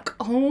was just like,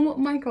 oh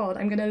my God,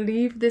 I'm going to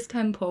leave this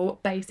temple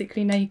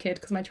basically naked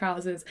because my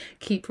trousers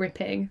keep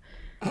ripping.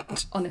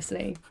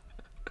 Honestly.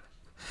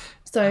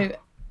 So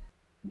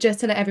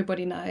just to let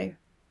everybody know,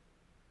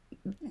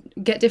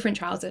 get different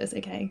trousers,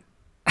 okay?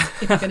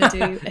 If you're going to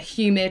do a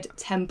humid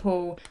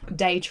temple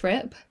day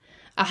trip.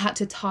 I had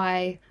to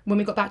tie, when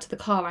we got back to the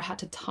car, I had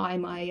to tie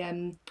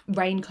my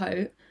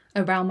raincoat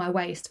around my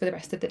waist for the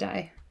rest of the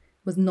day.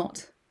 It was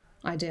not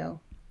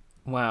ideal.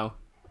 Wow.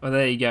 Well,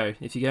 there you go.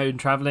 If you go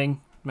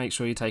travelling, make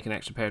sure you take an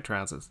extra pair of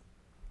trousers.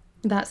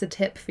 That's a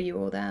tip for you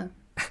all there.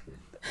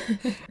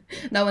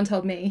 No one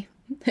told me.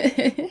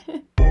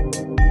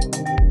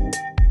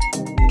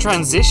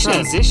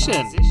 Transition.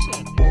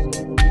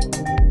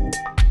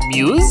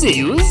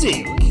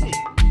 Music.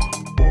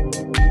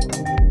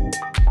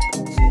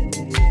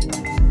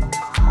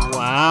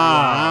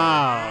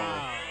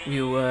 Wow.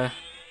 We'll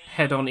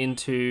head on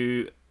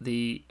into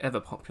the ever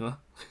popular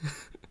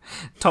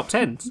top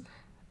 10s.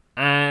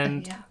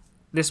 And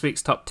this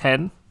week's top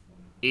 10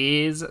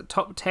 is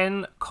top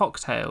 10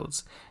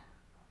 cocktails.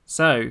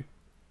 So,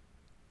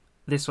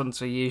 this one's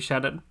for you,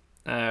 Shannen.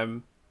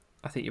 I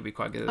think you'll be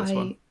quite good at this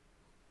one.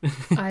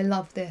 I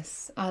love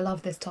this. I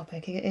love this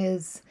topic.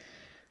 It's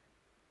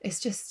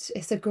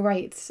a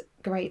great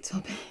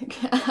topic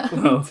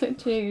to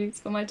choose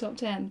for my top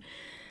 10.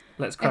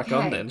 Let's crack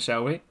on then,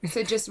 shall we?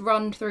 So just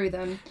run through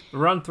them.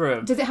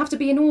 Does it have to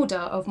be in order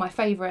of my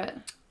favourite?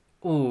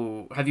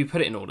 Oh, have you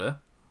put it in order?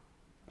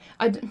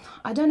 I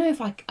don't know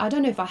if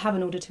I have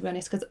an order, to be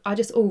honest, because I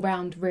just all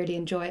round really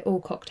enjoy all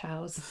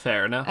cocktails.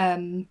 Fair enough.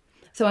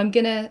 So I'm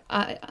gonna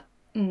I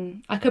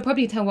could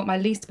probably tell what my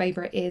least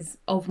favourite is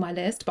of my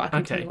list, but I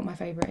can tell you what my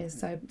favourite is.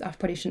 So I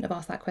probably shouldn't have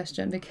asked that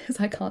question because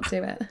I can't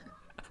do it.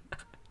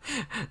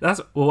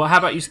 Well, how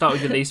about you start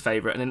with your least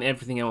favourite, and then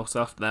everything else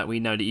after that we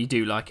know that you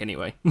do like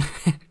anyway.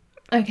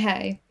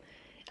 Okay.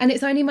 And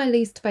it's only my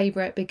least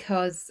favourite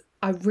because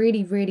I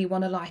really, really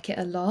want to like it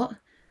a lot.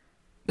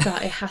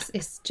 But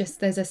it's just,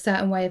 there's a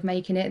certain way of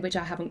making it which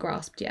I haven't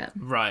grasped yet.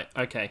 Right,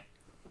 okay.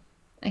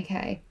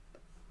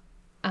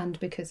 And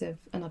because of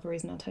another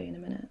reason I'll tell you in a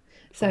minute.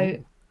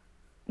 So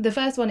the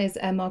first one is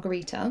a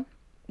margarita,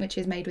 which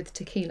is made with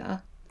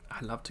tequila.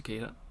 I love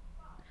tequila.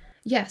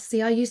 Yes,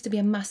 see, I used to be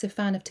a massive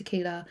fan of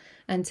tequila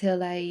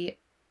until an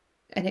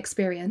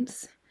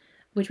experience,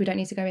 which we don't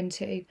need to go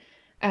into,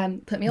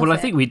 put me off. Well, I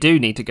think we do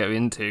need to go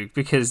into,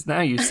 because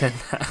now you've said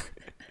that.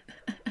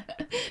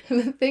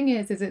 The thing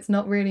is it's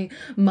not really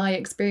my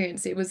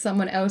experience. It was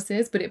someone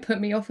else's, but it put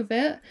me off of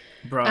it.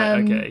 Right,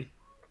 okay.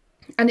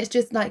 And it's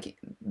just like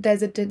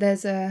there's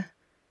a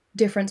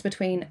difference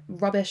between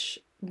rubbish,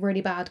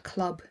 really bad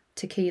club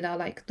tequila,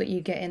 like that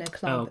you get in a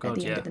club at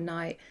the end of the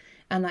night,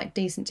 and like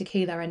decent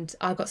tequila. And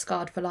I got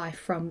scarred for life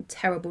from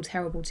terrible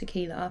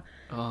tequila,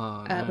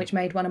 which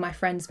made one of my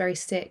friends very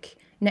sick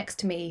next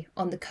to me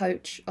on the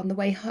coach on the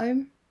way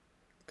home,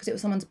 because it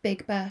was someone's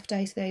big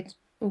birthday, so they'd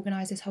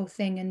organised this whole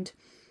thing. And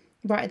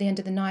right at the end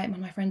of the night, one of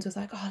my friends was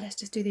like, oh, let's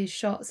just do these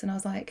shots. And I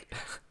was like,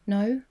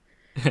 no.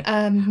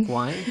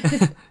 Why?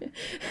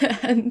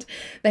 And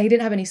they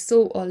didn't have any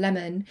salt or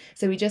lemon,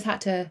 so we just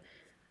had to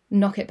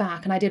knock it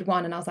back. And I did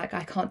one, and I was like,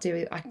 I can't do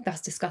it.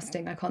 That's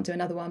disgusting. I can't do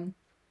another one.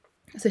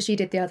 So she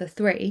did the other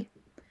 3,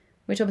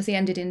 which obviously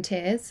ended in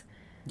tears.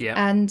 Yeah.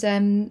 And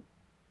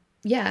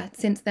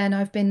since then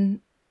I've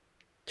been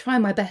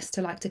trying my best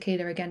to like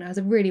tequila again, as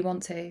I really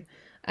want to,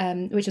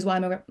 which is why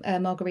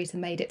margarita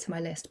made it to my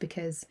list,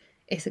 because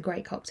it's a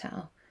great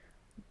cocktail.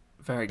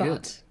 Very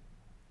good. But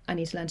I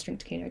need to learn to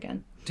drink tequila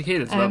again.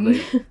 Tequila's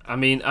lovely. I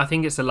mean, I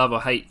think it's a love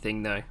or hate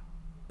thing though,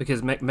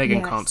 because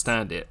Megan can't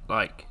stand it.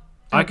 Like,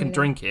 I can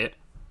drink it,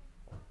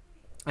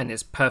 and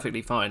it's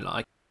perfectly fine.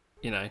 Like,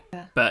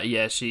 but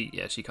she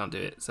can't do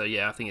it. So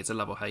yeah, I think it's a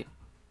love or hate.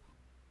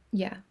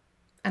 Yeah,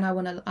 and I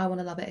wanna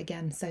love it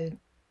again. So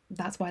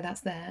that's why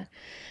that's there.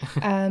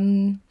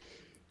 And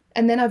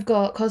then I've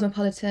got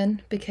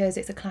Cosmopolitan, because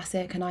it's a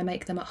classic, and I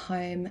make them at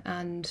home,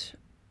 and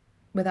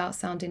without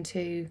sounding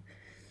too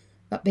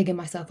bigging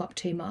myself up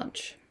too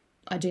much,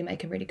 I do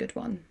make a really good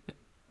one.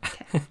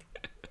 Okay.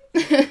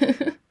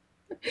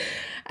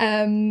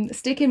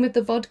 Sticking with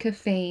the vodka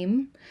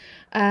theme,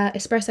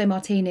 espresso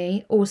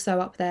martini also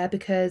up there,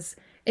 because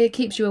it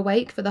keeps you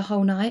awake for the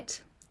whole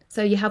night.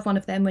 So you have one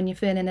of them when you're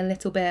feeling a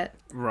little bit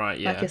like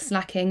you're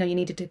slacking, or you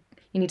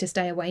need to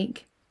stay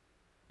awake.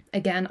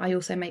 Again, I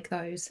also make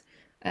those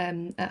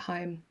at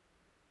home,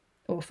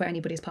 or for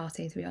anybody's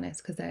party, to be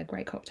honest, because they're a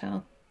great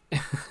cocktail.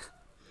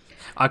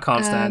 I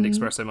can't stand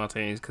espresso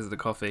martinis because of the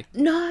coffee.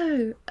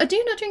 No, do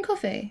you not drink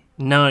coffee?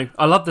 No,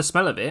 I love the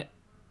smell of it,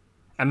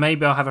 and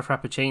maybe I'll have a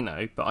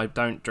frappuccino, but I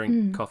don't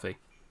drink coffee.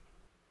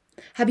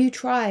 Have you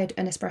tried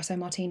an espresso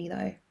martini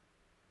though?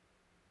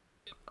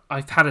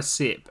 I've had a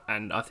sip,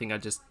 and I think I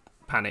just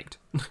panicked.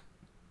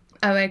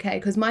 Oh, okay,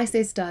 because my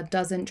sister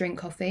doesn't drink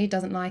coffee,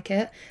 doesn't like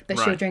it, but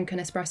she'll drink an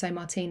espresso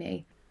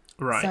martini.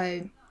 Right.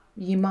 So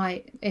you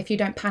might, if you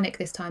don't panic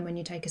this time when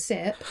you take a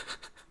sip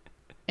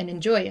and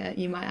enjoy it,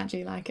 you might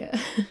actually like it.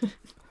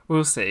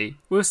 We'll see.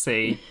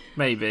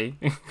 Maybe.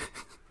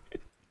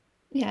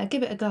 Yeah,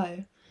 give it a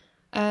go.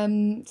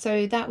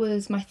 So that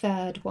was my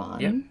third one.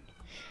 Yep.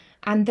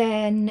 And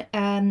then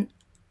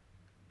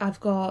I've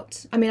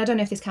got, I don't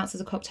know if this counts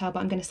as a cocktail, but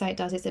I'm going to say it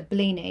does. It's a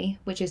Bellini,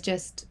 which is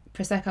just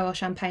Prosecco or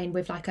champagne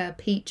with like a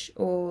peach,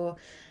 or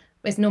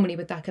it's normally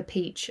with like a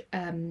peach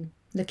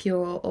liqueur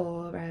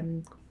or...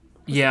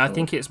 I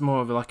think it's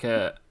more of like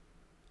a...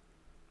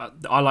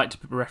 I like to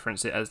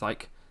reference it as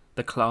like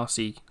the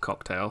classy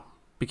cocktail,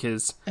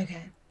 because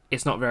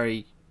it's not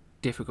very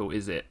difficult,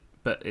 is it?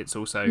 But it's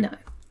also... No.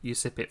 You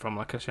sip it from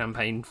like a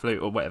champagne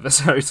flute or whatever,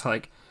 so it's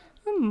like...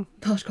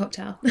 Posh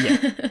cocktail.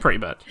 Yeah, pretty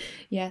much.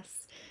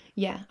 Yes.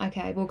 Yeah,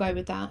 okay, we'll go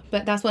with that.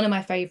 But that's one of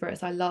my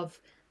favourites. I love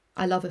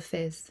a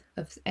fizz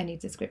of any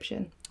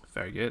description.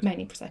 Very good.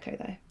 Mainly Prosecco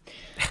though.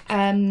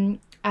 And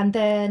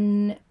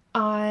then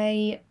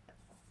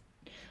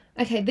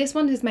this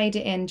one has made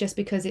it in just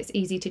because it's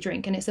easy to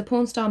drink, and it's a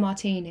porn star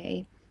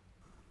martini.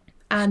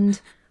 And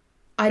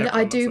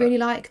I do really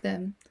like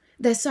them.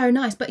 They're so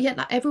nice, but yet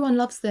like everyone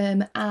loves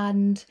them,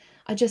 and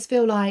I just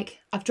feel like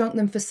I've drunk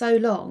them for so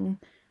long.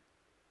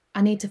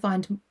 I need to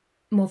find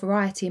more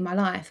variety in my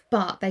life,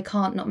 but they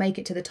can't not make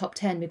it to the top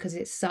 10 because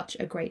it's such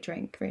a great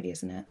drink, really,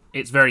 isn't it?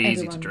 It's very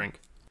easy to drink.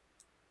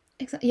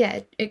 Exactly.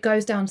 Yeah, it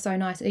goes down so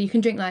nice. You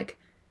can drink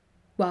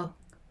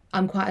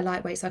I'm quite a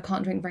lightweight, so I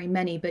can't drink very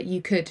many, but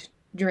you could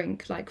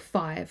drink like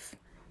 5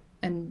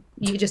 and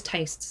it just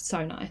tastes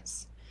so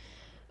nice.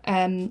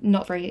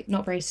 Not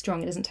very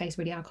strong. It doesn't taste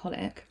really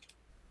alcoholic.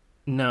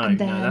 No,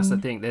 that's the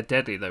thing. They're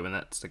deadly though when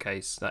that's the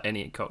case. Like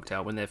any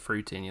cocktail, when they're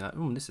fruity and you're like,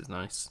 oh, this is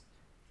nice.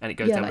 And it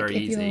goes down very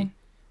easy.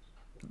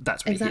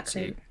 That's what hits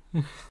you.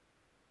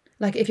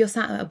 Like if you're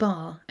sat at a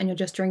bar and you're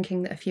just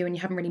drinking a few and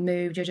you haven't really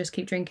moved, you just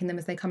keep drinking them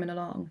as they come in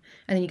along,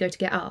 and then you go to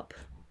get up,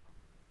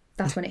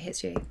 that's when it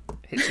hits you.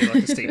 Hits you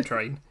like a steam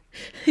train.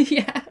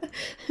 Yeah.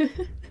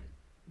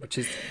 Which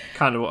is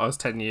kind of what I was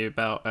telling you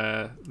about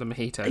the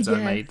mojitos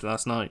I made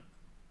last night.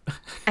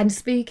 And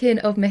speaking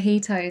of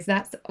mojitos,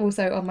 that's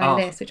also on my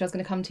list, which I was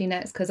going to come to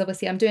next, because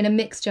obviously I'm doing a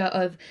mixture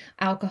of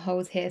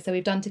alcohols here. So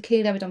we've done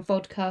tequila, we've done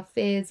vodka,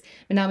 fizz,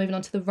 we're now moving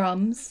on to the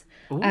rums.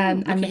 Ooh, and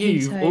look at mojito.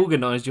 You've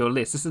organised your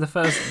list. This is the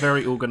first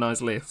very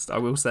organised list, I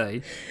will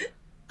say.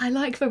 I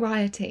like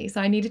variety,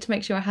 so I needed to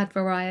make sure I had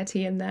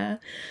variety in there.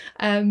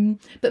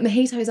 But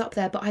mojito's up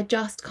there, but I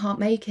just can't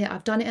make it.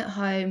 I've done it at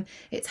home.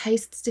 It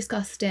tastes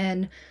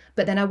disgusting.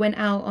 But then I went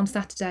out on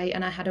Saturday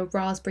and I had a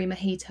raspberry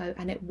mojito,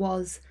 and it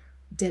was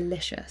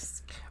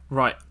delicious.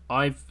 Right,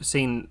 I've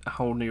seen a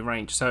whole new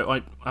range. So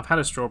I've had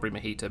a strawberry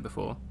mojito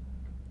before,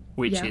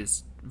 which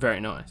is very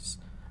nice.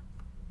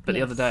 But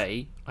the other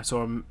day I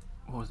saw what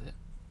was it?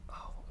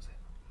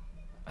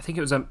 I think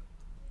it was a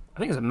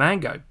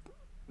mango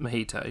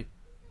mojito.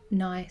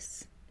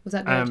 Nice. Was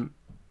that good?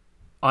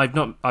 I've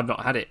not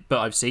had it, but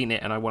I've seen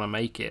it and I want to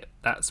make it.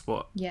 That's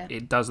what. Yeah.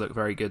 It does look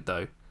very good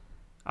though.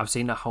 I've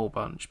seen a whole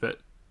bunch, but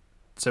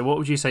so what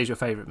would you say is your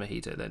favourite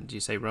mojito then? Do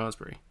you say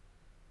raspberry?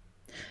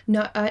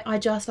 No, I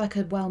just like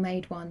a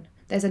well-made one.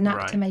 There's a knack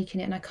Right. to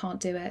making it, and I can't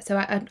do it. So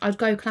I'd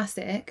go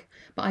classic,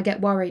 but I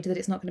get worried that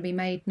it's not going to be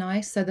made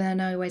nice. So then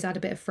I always add a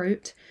bit of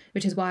fruit,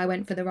 which is why I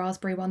went for the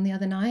raspberry one the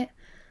other night.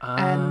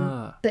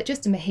 But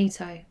just a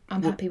mojito.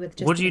 I'm happy with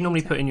just. What do you mojito.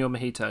 normally put in your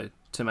mojito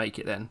to make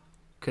it then?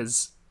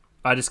 Because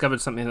I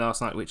discovered something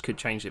last night which could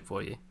change it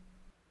for you.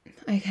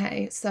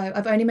 Okay, so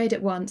I've only made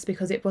it once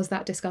because it was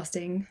that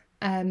disgusting.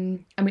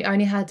 And we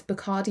only had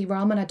Bacardi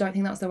rum, and I don't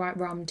think that's the right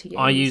rum to use.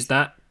 I used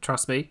that.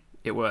 Trust me,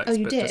 it works. Oh,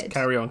 you but did? Just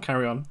carry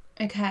on.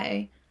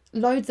 Okay,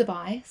 loads of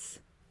ice.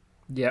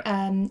 Yep.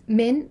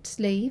 Mint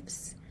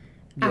leaves,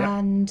 Yep.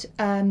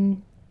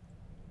 and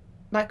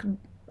like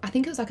I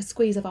think it was like a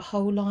squeeze of a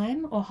whole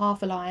lime or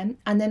half a lime,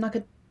 and then like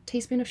a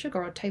teaspoon of sugar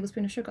or a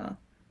tablespoon of sugar.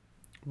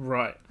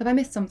 Right. Have I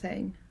missed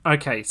something?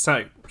 Okay,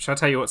 so shall I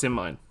tell you what's in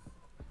mine?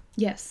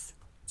 Yes.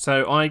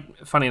 So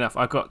funny enough,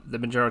 I got the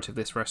majority of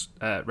this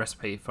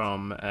recipe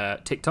from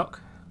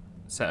TikTok.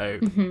 So,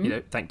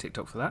 thank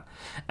TikTok for that.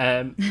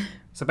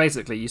 So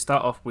basically, you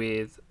start off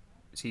with,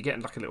 so you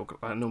get like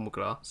a normal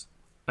glass.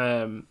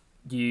 I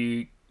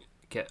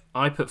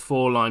put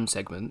 4 lime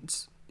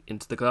segments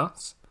into the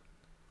glass.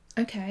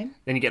 Okay.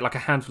 Then you get like a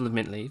handful of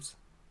mint leaves,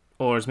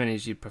 or as many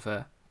as you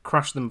prefer.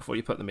 Crush them before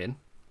you put them in.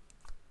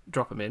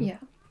 Drop them in. Yeah.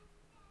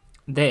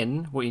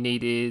 Then what you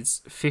need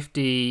is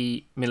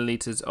 50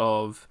 millilitres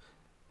of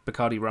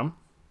Bacardi rum.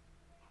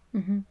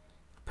 Mm-hmm.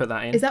 Put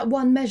that in. Is that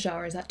 1 measure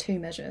or is that 2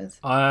 measures?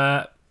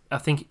 I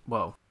think,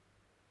 well,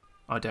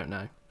 I don't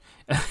know.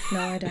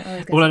 No, I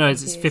don't. All I know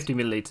is it's 50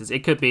 millilitres.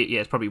 It could be,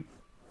 it's probably,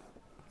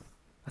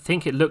 I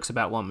think it looks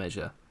about 1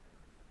 measure.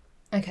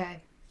 Okay.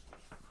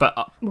 But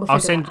I'll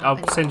send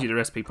anyway. you the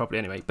recipe properly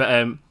anyway.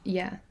 But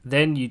yeah.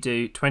 Then you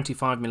do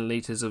 25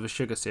 millilitres of a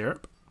sugar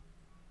syrup.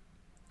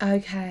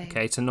 Okay.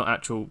 Okay, so not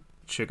actual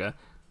sugar.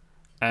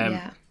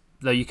 Yeah.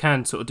 Though you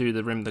can sort of do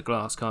the rim of the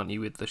glass, can't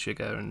you, with the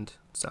sugar and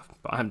stuff.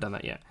 But I haven't done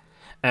that yet.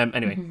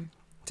 Anyway,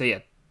 So yeah,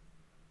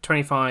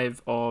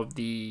 25 of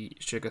the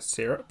sugar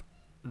syrup.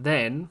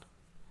 Then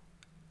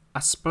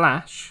a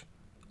splash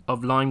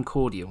of lime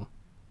cordial.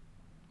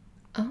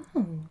 Oh.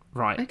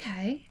 Right.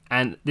 Okay.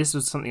 And this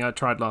was something I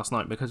tried last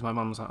night because my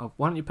mum was like, oh,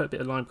 why don't you put a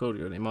bit of lime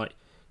cordial in? It might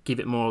give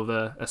it more of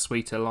a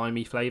sweeter,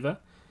 limey flavour.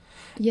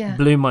 Yeah.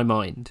 Blew my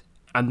mind.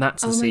 And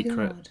that's the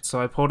secret. God.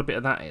 So I poured a bit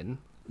of that in.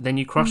 Then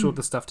you crush all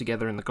the stuff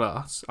together in the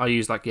glass. I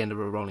use like the end of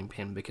a rolling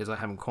pin because I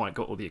haven't quite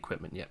got all the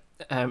equipment yet.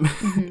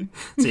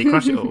 So you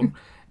crush it all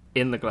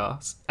in the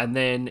glass. And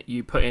then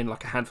you put in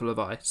like a handful of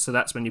ice. So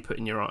that's when you put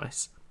in your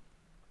ice.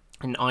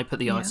 And I put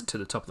the ice to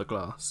the top of the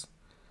glass.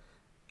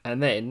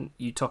 And then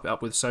you top it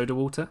up with soda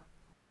water.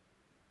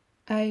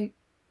 Did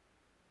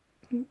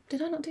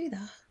I not do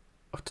that?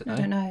 I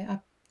don't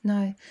know.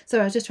 No.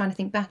 Sorry, I was just trying to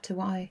think back to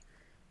what I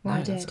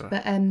did. Right.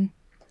 But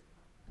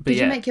did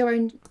you make your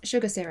own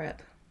sugar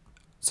syrup?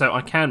 So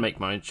I can make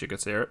my own sugar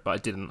syrup, but I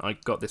didn't. I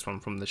got this one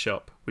from the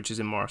shop, which is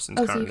in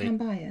Morrison's currently. So you can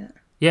buy it?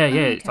 Yeah.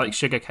 Okay. It's like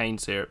sugar cane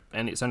syrup,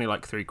 and it's only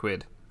like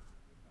 £3.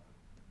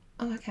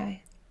 Oh,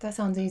 okay. That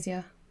sounds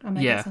easier.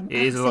 It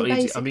is a lot easier.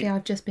 Basically,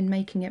 I've just been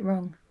making it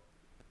wrong.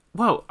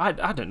 Well, I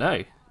don't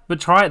know. But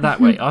try it that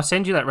way. I'll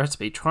send you that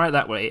recipe. Try it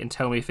that way and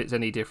tell me if it's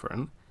any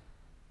different.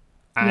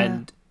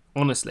 And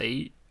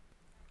honestly,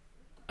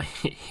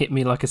 it hit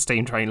me like a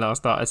steam train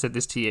last night. I said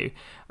this to you.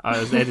 I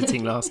was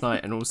editing last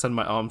night and all of a sudden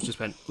my arms just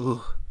went,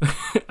 ooh,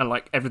 and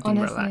like everything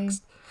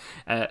relaxed.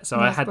 So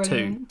I had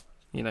brilliant.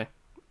 2,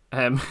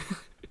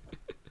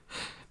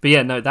 But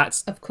yeah, no,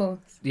 that's... Of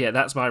course. Yeah,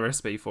 that's my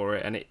recipe for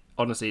it. And it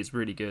honestly, it's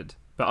really good.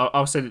 But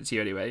I'll send it to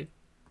you anyway.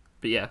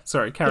 But yeah,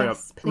 sorry, carry on.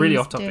 Really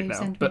off topic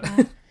now. But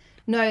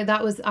no,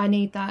 I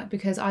need that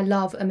because I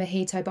love a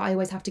mojito, but I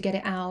always have to get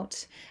it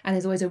out. And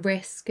there's always a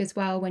risk as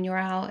well when you're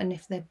out. And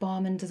if the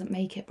barman doesn't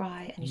make it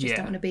right, and you just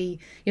don't want to be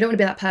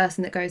that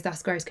person that goes,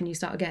 that's gross, can you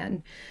start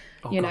again?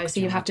 So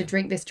you have to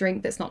drink this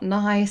drink that's not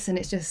nice. And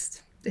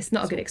it's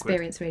not a good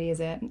experience really,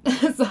 is it?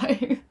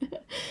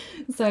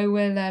 So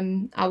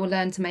I will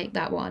learn to make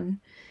that one.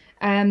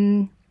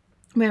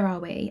 Where are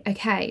we?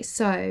 Okay,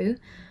 so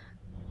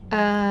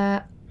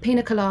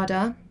pina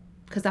colada,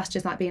 because that's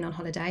just like being on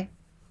holiday.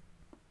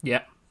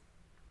 Yeah.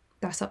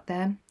 That's up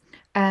there.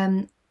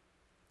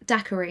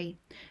 Daiquiri.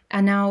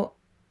 And now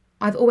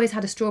I've always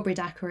had a strawberry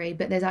daiquiri,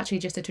 but there's actually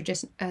just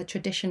a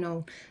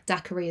traditional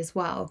daiquiri as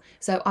well.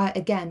 So I,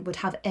 again, would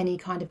have any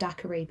kind of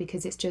daiquiri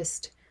because it's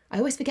just, I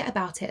always forget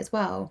about it as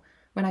well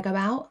when I go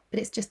out, but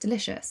it's just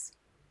delicious.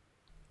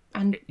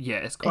 And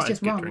it's quite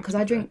just rum because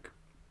I drink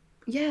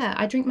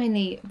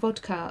mainly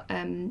vodka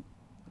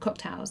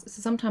cocktails.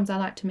 So sometimes I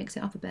like to mix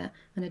it up a bit,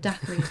 and a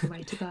daiquiri is the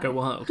way to go. Go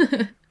wild.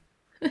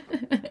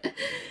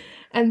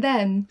 And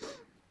then,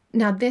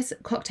 now this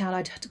cocktail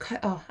I'd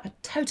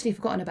totally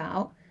forgotten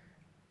about.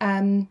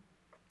 And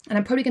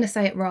I'm probably going to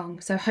say it wrong,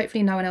 so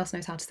hopefully no one else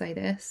knows how to say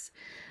this.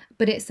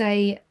 But it's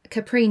a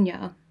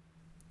caipirinha.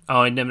 Oh,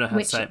 I never know how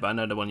to say it, but I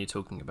know the one you're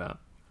talking about.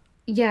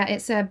 Yeah,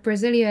 it's a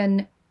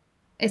Brazilian.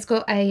 It's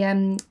got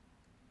a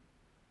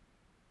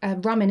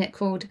rum in it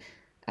called.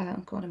 Oh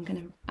God, I'm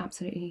going to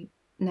absolutely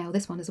nail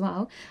this one as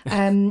well.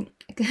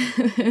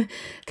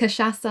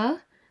 Cachaça,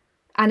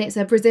 and it's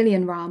a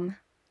Brazilian rum.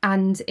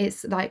 and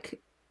it's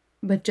like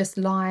with just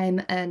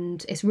lime,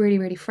 and it's really,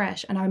 really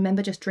fresh. And I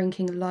remember just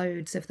drinking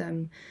loads of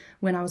them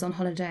when I was on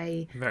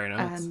holiday. Very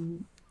nice.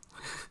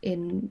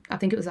 In, I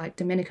think it was like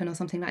Dominican or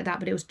something like that,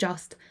 but it was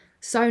just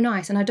so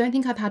nice. And I don't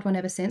think I've had one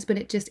ever since, but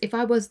it just, if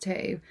I was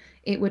to,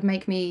 it would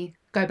make me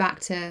go back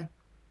to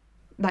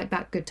like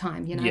that good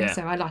time, you know? Yeah.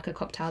 So I like a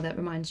cocktail that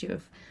reminds you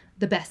of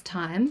the best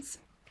times.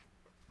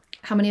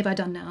 How many have I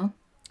done now?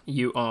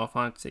 You are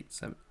 5, 6,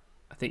 7.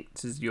 I think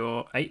this is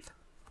your 8th.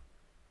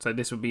 So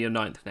this would be your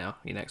 9th now,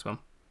 your next one.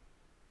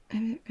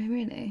 Oh,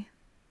 really?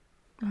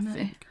 Oh, no.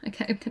 Think.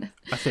 Okay, I'm gonna...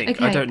 I think.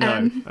 Okay, I don't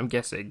know. I'm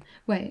guessing.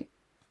 Wait.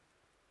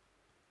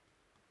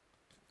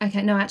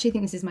 Okay, no, I actually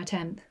think this is my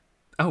 10th.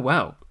 Oh,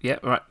 wow. Yeah,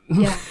 right.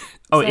 Yeah.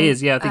 Oh, so, it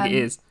is. Yeah, I think it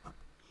is.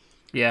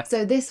 Yeah.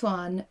 So this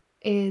one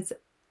is...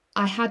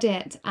 I had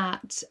it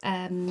at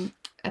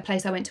a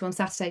place I went to on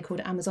Saturday called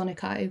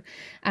Amazonico,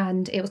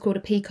 and it was called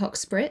a Peacock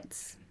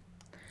Spritz.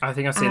 I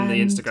think I've seen the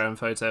Instagram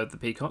photo of the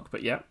peacock,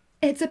 but yeah.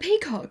 It's a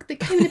peacock that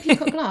came in a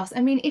peacock glass.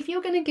 I mean, if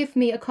you're going to give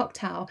me a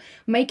cocktail,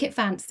 make it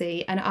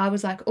fancy. And I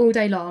was like, all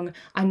day long,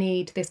 I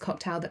need this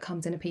cocktail that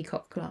comes in a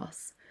peacock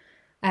glass.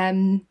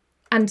 And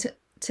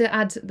to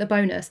add the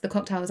bonus, the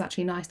cocktail was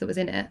actually nice that was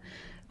in it,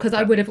 because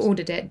I would have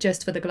ordered it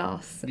just for the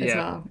glass as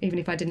well, even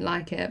if I didn't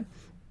like it.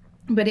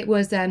 But it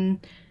was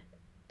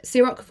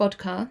Ciroc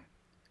vodka,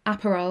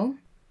 Aperol,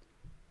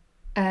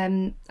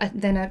 then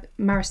a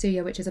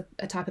Marasuya, which is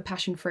a type of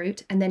passion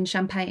fruit, and then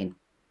champagne.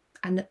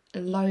 And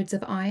loads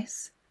of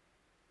ice,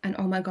 and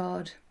oh my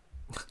god,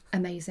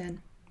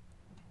 amazing.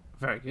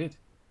 Very good.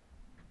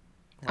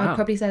 Wow. I'd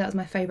probably say that was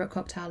my favourite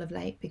cocktail of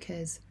late,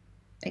 because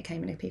it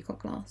came in a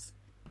peacock glass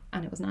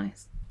and it was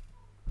nice.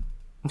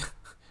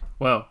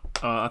 Well,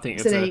 I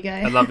think it's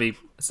a lovely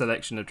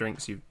selection of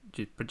drinks you've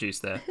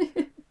produced there.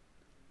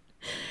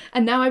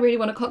 And now I really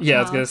want a cocktail. Yeah,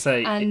 I was going to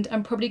say. And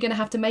I'm probably going to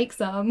have to make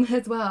some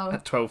as well.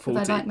 At 12:40.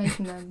 I like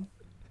making them.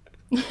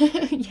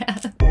 Yeah.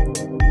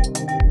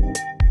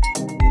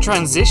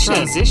 Transition.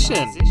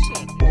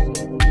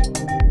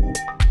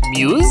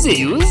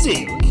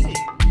 Music.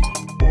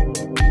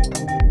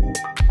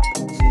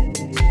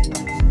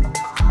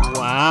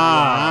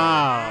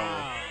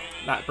 Wow.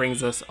 That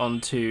brings us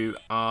on to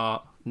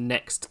our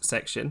next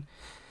section.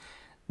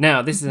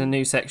 Now, this is a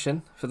new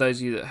section for those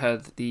of you that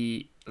heard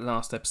the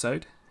last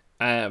episode.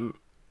 I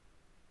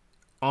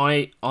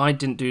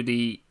didn't do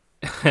the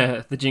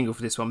the jingle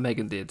for this one.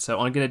 Megan did, so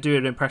I'm going to do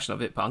an impression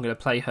of it, but I'm going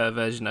to play her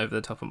version over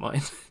the top of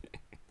mine.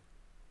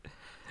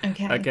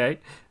 Okay.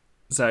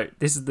 So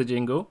this is the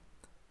jingle.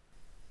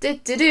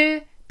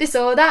 This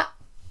or that.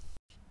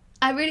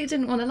 I really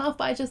didn't want to laugh,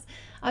 but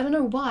I don't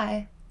know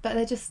why, but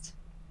I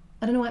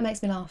don't know why it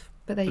makes me laugh.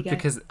 But there you go.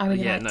 Because I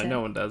really liked it.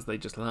 no one does. They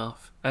just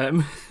laugh.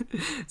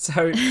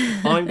 So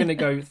I'm going to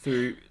go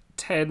through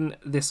 10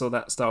 this or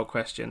that style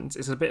questions.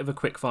 It's a bit of a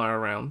quick fire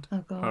round.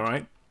 Oh god. All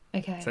right.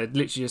 Okay. So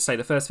literally just say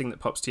the first thing that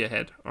pops to your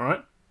head. All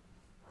right.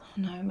 Oh,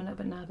 no, I'm a little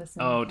bit nervous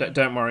now. Oh,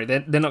 don't worry. They're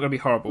not going to be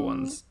horrible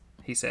ones.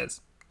 He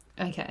says.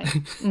 Okay.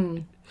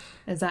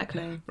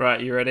 Exactly. Right,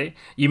 you ready?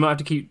 You might have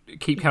to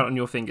keep count on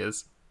your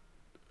fingers.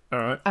 All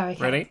right. Oh,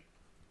 okay. Ready?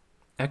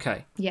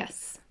 Okay.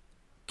 Yes.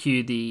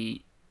 Cue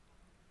the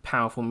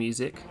powerful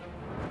music.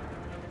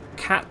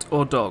 Cat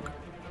or dog?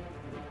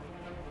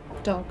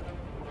 Dog.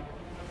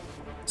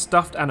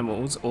 Stuffed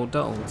animals or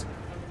dolls?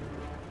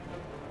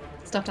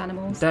 Stuffed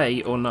animals.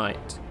 Day or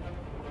night?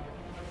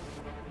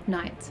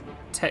 Night.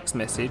 Text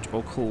message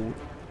or call?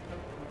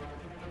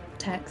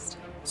 Text.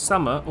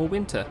 Summer or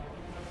winter?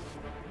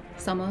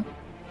 Summer.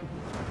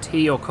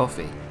 Tea or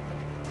coffee?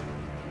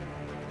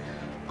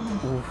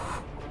 Oh,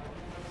 Oof.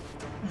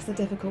 that's a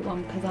difficult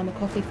one, because I'm a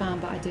coffee fan,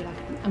 but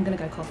I'm going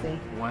to go coffee.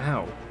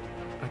 Wow.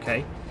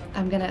 Okay.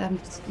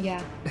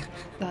 Yeah,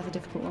 that's a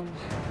difficult one.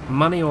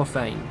 Money or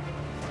fame?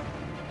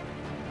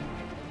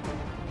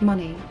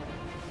 Money.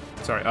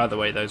 Sorry, either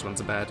way, those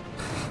ones are bad.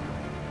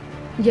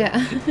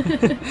 Yeah.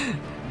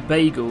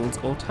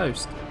 Bagels or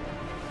toast?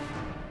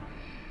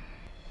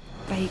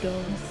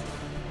 Bagels.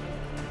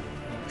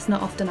 It's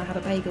not often I have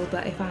a bagel,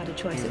 but if I had a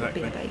choice, It would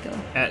be a bagel.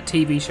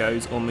 TV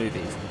shows or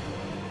movies?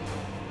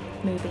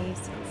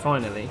 Movies.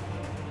 Finally,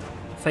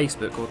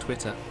 Facebook or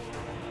Twitter?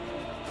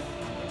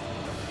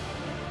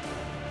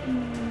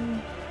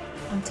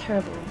 I'm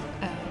terrible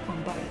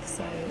on both,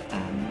 so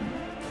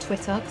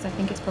Twitter, because I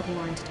think it's probably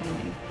more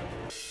entertaining.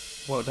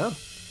 Well done.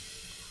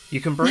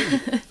 You can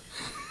breathe.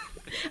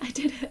 I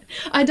did it.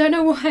 I don't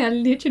know why I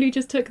literally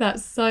just took that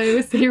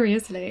so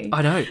seriously.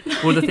 I know.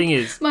 Well, the thing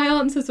is, my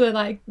answers were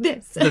like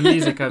this. The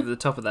music over the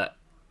top of that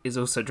is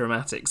also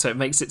dramatic, so it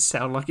makes it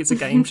sound like it's a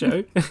game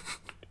show.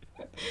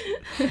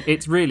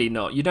 It's really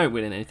not. You don't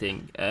win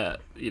anything.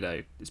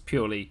 It's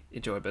purely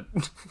enjoyment.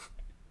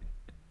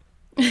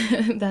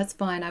 That's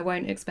fine. I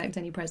won't expect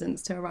any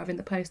presents to arrive in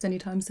the post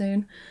anytime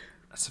soon.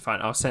 That's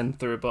fine. I'll send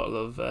through a bottle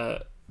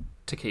of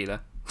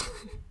tequila.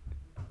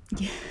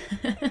 Yeah.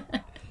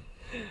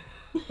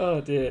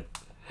 Oh dear.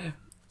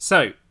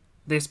 So,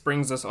 this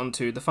brings us on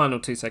to the final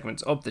two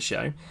segments of the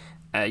show.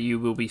 You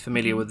will be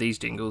familiar with these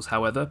jingles,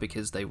 however,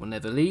 because they will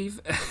never leave.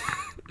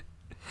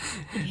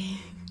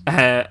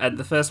 And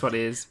the first one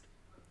is,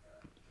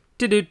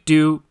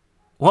 do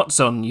what's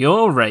on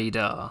your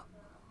radar?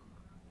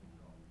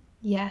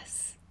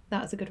 Yes,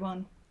 that was a good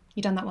one.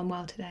 You done that one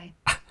well today.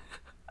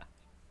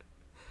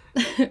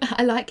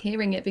 I like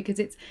hearing it because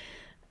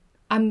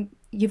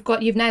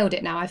you've nailed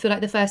it now. I feel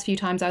like the first few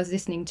times I was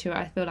listening to it,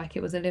 I feel like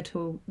it was a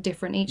little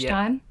different each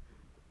time,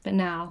 but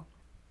now.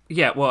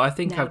 Yeah, well, I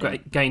think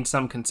I've gained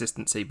some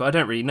consistency, but I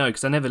don't really know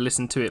because I never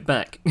listened to it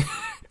back.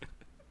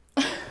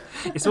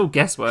 It's all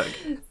guesswork.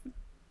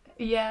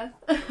 Yeah,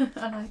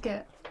 I like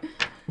it.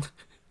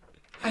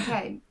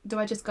 Okay, do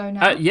I just go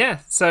now? Yeah,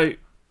 so,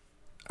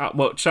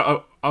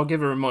 I'll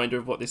give a reminder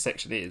of what this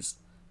section is,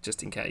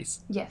 just in case.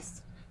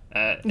 Yes.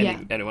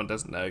 Anyone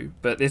doesn't know.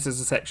 But this is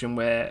a section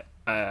where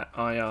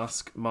I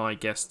ask my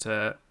guest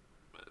to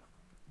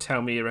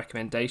tell me a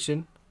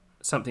recommendation,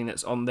 something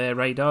that's on their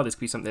radar. This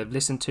could be something they've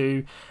listened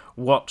to,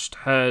 watched,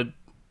 heard,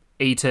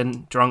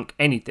 eaten, drunk,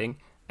 anything,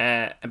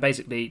 and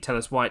basically tell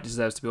us why it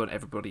deserves to be on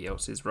everybody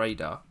else's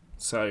radar.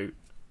 So,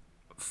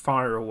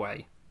 fire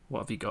away.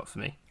 What have you got for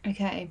me?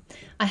 Okay.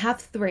 I have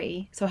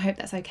 3, so I hope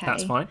that's okay.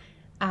 That's fine.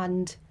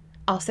 And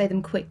I'll say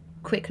them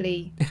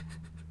quickly.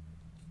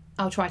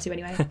 I'll try to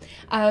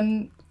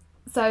anyway.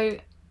 So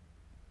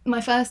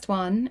my first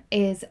one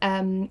is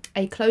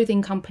a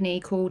clothing company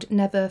called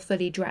Never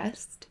Fully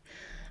Dressed.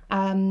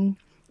 And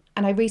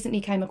I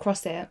recently came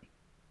across it,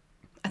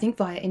 I think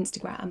via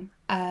Instagram.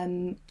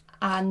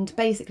 And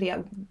basically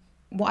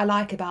what I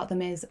like about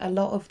them is a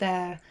lot of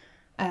their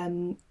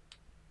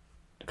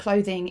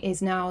clothing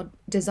is now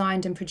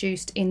designed and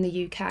produced in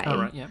the UK. Oh,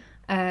 right, yeah.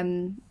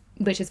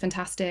 Which is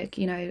fantastic,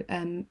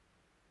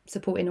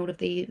 supporting all of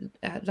the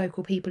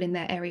local people in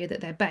their area that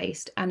they're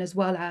based, and as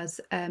well as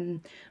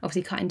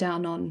obviously cutting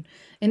down on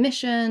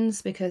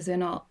emissions because they're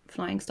not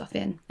flying stuff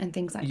in and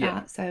things like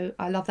that. So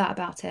I love that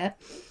about it.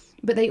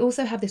 But they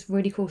also have this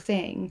really cool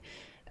thing,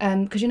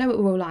 because you know what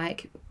we're all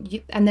like,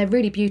 and they're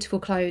really beautiful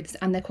clothes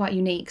and they're quite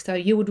unique, so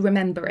you would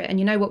remember it. And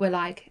you know what we're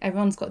like,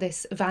 everyone's got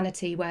this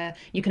vanity where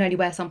you can only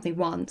wear something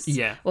once,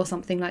 or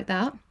something like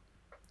that.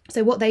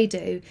 So what they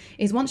do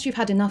is once you've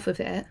had enough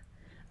of it,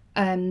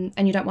 and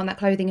you don't want that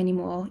clothing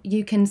anymore,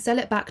 you can sell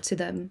it back to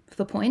them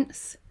for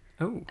points.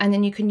 Oh. And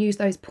then you can use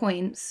those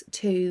points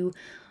to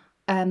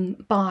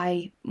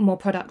buy more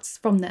products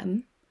from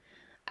them.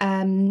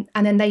 And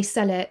then they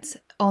sell it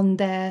on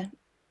their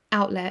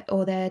outlet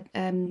or their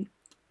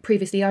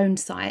previously owned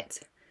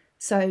site.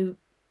 So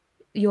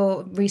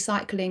you're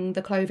recycling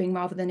the clothing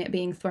rather than it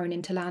being thrown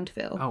into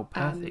landfill. Oh,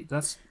 perfect.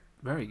 That's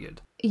very good.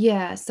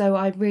 Yeah, so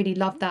I really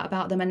love that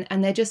about them.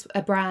 And they're just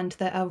a brand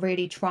that are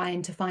really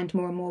trying to find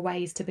more and more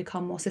ways to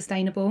become more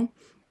sustainable,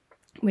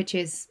 which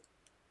is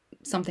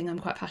something I'm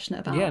quite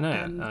passionate about. Yeah,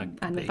 no,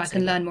 and if I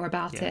can learn more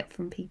about it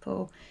from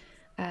people,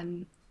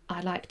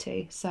 I like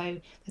to. So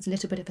there's a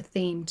little bit of a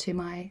theme to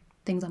my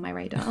things on my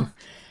radar.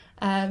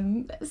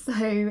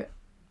 So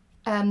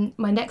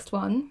my next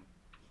one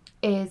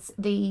is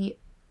the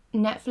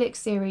Netflix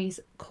series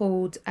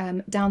called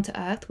Down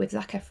to Earth with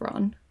Zac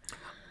Efron.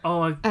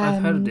 Oh,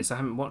 I've heard of this. I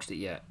haven't watched it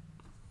yet.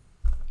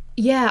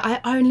 Yeah,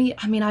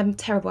 I'm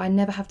terrible. I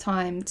never have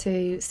time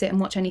to sit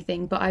and watch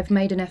anything, but I've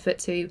made an effort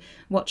to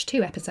watch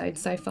 2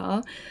 episodes so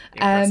far.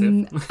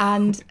 Impressive.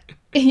 And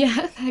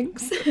yeah,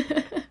 thanks.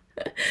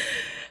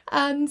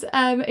 And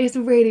it's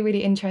really,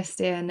 really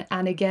interesting.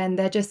 And again,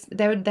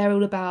 they're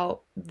all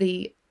about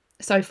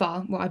so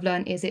far what I've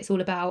learned is it's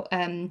all about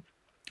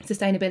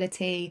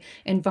sustainability,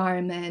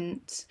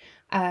 environment,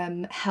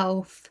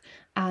 health,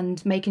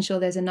 and making sure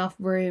there's enough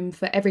room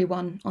for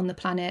everyone on the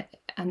planet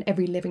and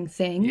every living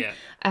thing. Yeah.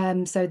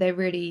 So they're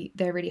really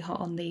hot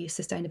on the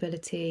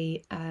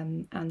sustainability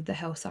and the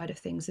health side of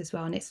things as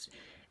well. And it's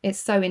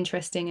so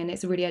interesting and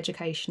it's really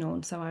educational.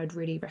 And so I would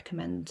really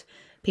recommend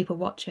people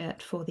watch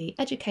it for the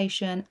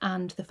education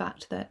and the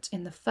fact that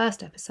in the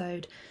first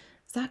episode,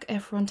 Zac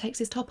Efron takes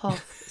his top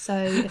off. So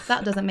if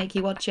that doesn't make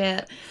you watch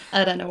it,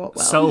 I don't know what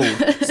will.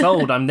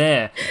 Sold. I'm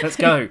there. Let's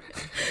go.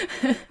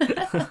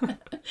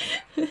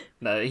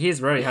 No, he is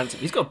very handsome.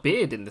 He's got a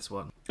beard in this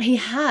one. He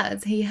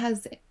has.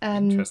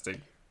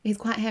 Interesting. He's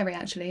quite hairy,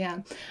 actually. Yeah.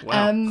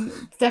 Wow.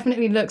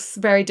 Definitely looks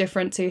very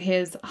different to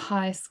his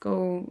High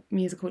School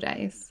Musical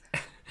days.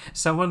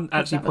 Someone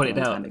actually pointed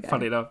out,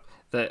 funny enough,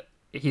 that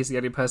he's the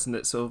only person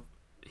that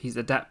he's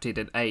adapted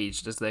and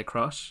aged as their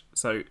crush.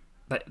 So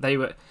they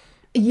were.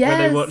 Yes,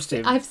 when they watched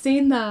him, I've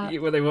seen that.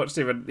 When they watched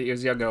him when he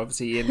was younger,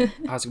 obviously in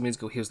High School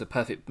Musical, he was the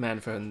perfect man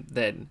for him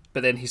then.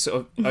 But then he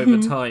sort of, over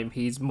time,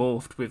 he's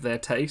morphed with their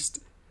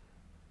taste.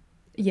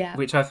 Yeah.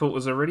 Which I thought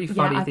was a really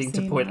funny thing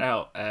to point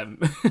out.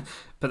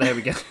 But there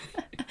we go.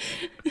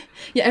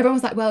 Yeah, everyone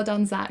was like, well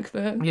done, Zac,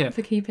 for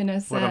keeping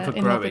us well done for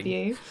in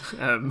growing.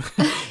 love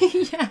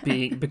with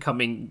you.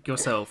 Becoming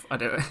yourself. I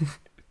don't know.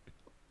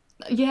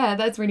 Yeah,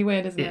 that's really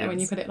weird, isn't it, when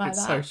you put it like that?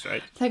 It's so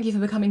strange. Thank you for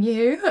becoming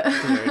you.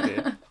 Very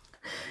good.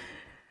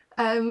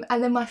 And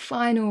then my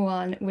final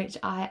one, which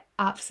I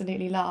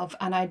absolutely love,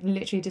 and I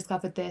literally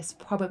discovered this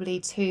probably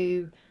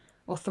 2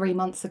 or 3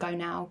 months ago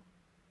now,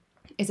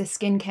 is a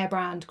skincare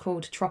brand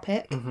called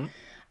Tropic. Mm-hmm.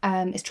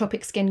 It's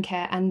Tropic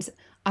Skincare, and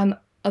I'm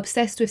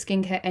obsessed with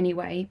skincare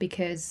anyway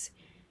because,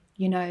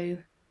 you know,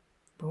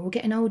 we're all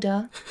getting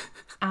older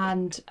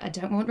and I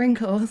don't want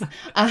wrinkles.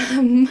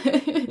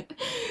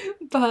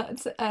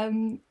 But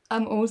I'm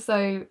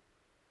also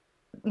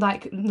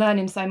like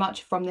learning so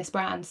much from this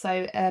brand.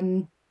 So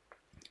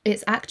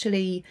it's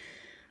actually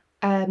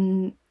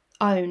owned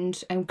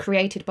and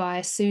created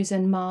by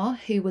Susan Ma,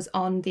 who was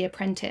on The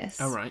Apprentice.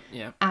 Oh, right,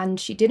 yeah. And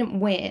she didn't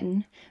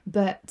win,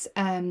 but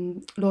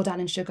Lord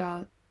Alan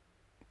Sugar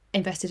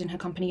invested in her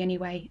company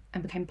anyway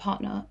and became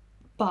partner.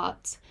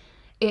 But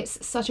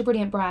it's such a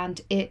brilliant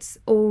brand. It's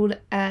all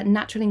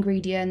natural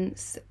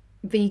ingredients,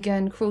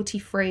 vegan,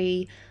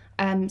 cruelty-free,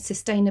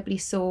 sustainably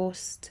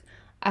sourced.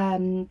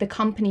 The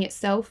company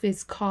itself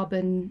is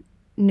carbon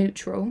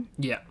neutral.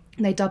 Yeah.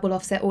 They double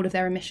offset all of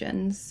their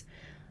emissions.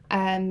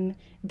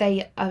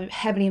 They are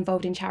heavily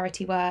involved in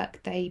charity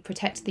work. They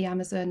protect the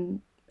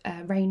Amazon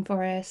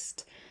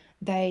rainforest.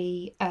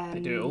 They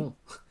do it all.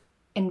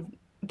 And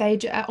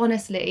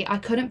honestly, I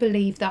couldn't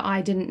believe that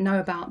I didn't know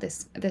about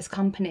this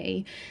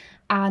company,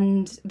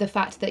 and the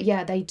fact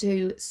that they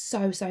do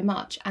so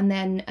much. And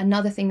then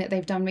another thing that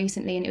they've done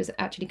recently, and it was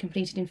actually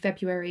completed in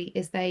February,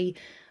 is they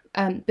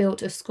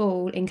built a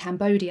school in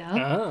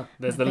Cambodia.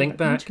 There's the link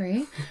back.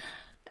 Country.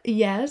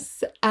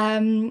 Yes.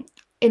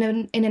 In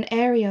an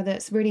area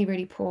that's really,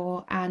 really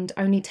poor, and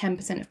only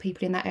 10% of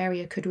people in that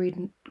area could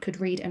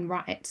read and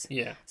write.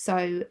 Yeah.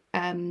 So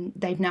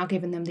they've now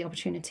given them the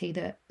opportunity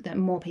that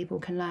more people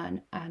can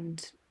learn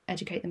and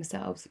educate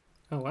themselves.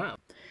 Oh, wow.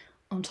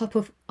 On top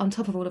of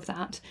all of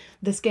that,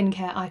 the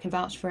skincare, I can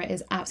vouch for it,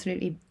 is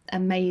absolutely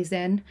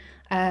amazing.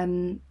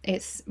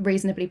 It's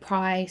reasonably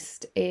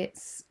priced.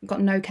 It's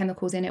got no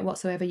chemicals in it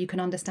whatsoever. You can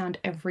understand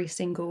every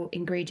single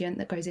ingredient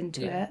that goes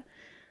into it.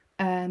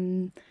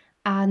 And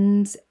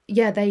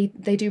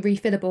they do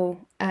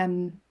refillable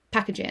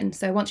packaging.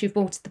 So once you've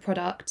bought the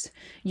product,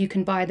 you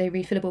can buy the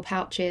refillable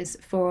pouches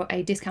for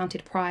a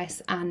discounted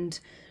price and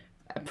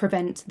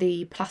prevent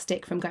the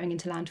plastic from going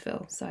into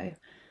landfill. So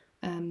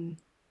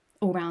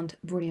all round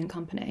brilliant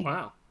company.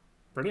 Wow,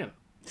 brilliant.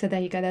 So there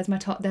you go. There's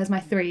my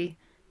 3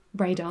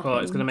 radar. Well,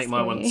 it's going to make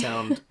my one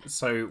sound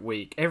so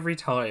weak. Every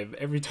time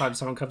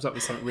someone comes up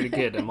with something really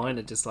good, and mine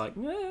are just like,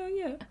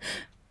 yeah.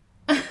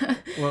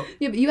 Well,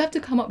 yeah, but you have to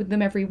come up with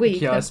them every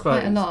week. Yeah, That's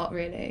quite a lot,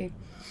 really.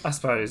 I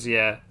suppose,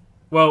 yeah.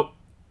 Well,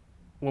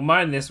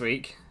 mine this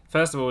week,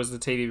 first of all, is the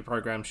TV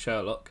program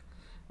Sherlock.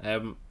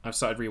 I've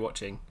started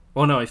rewatching.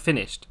 Well, no, I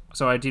finished.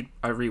 So I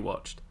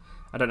rewatched.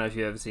 I don't know if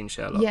you've ever seen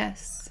Sherlock.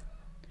 Yes.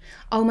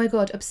 Oh my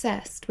God,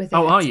 obsessed with it.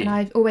 Oh, are you? And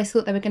I've always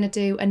thought they were going to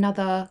do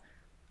another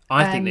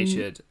I think they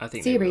should. I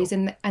think series, they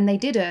will. and they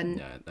didn't.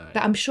 No.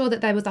 But I'm sure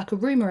that there was like a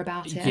rumour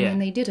about it, and then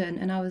they didn't.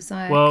 And I was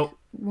like, well,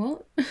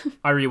 what?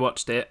 I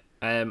rewatched it.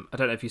 I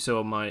don't know if you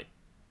saw my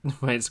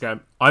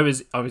Instagram. I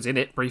was in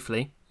it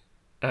briefly.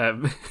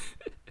 Oh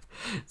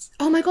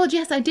my God,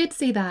 yes, I did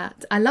see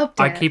that. I loved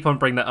it. I keep on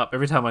bringing that up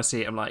every time I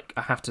see it. I'm like,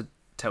 I have to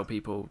tell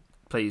people,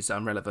 please,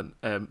 I'm relevant.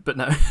 But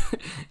no,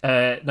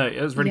 no,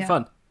 it was really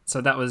fun.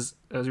 So that was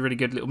a really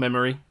good little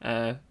memory.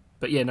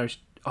 But yeah, no.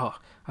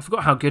 I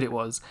forgot how good it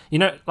was. You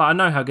know, like, I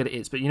know how good it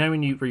is, but you know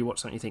when you rewatch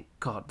something, you think,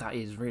 God, that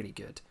is really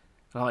good.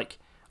 Like,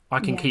 I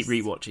can keep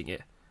rewatching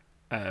it.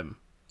 And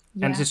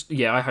just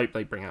I hope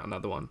they bring out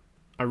another one.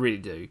 I really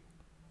do.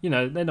 You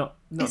know, they're not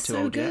it's too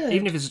so old good. yet.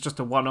 Even if it's just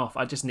a one-off,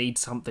 I just need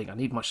something. I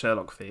need my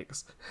Sherlock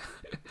fix.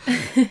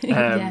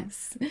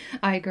 Yes,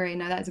 I agree.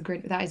 No, that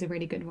is a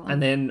really good one.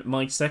 And then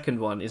my second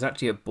one is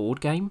actually a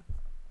board game.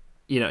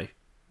 You know,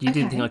 you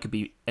didn't think I could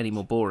be any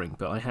more boring,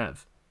 but I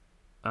have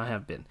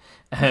been.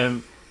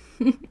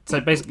 So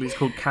basically, it's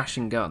called Cash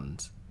and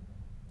Guns.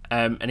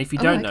 And if you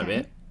don't know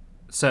it,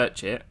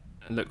 search it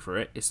and look for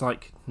it. It's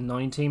like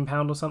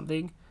 £19 or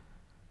something.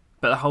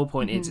 But the whole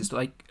point is it's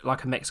like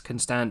a Mexican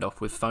standoff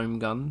with foam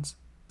guns.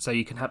 So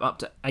you can have up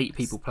to 8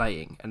 people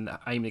playing, and the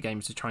aim of the game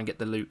is to try and get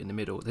the loot in the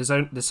middle. There's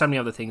so many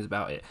other things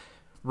about it.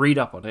 Read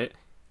up on it.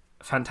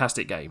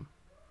 Fantastic game.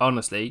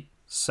 Honestly,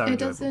 so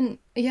enjoyable.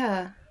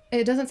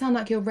 It doesn't sound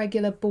like your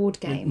regular board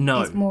game.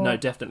 No, it's more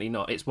definitely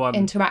not. It's one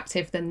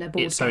interactive than the board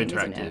game. It's so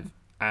interactive. Isn't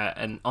it?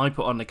 And I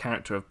put on the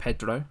character of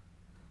Pedro.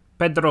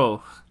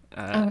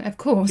 Of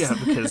course. Yeah,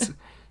 because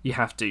you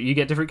have to. You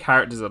get different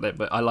characters on it,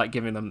 but I like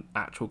giving them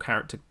actual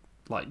character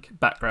like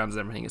backgrounds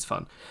and everything is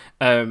fun.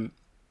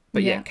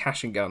 But yeah,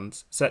 Cash and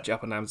Guns. Search it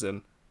up on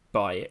Amazon,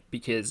 buy it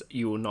because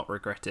you will not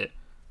regret it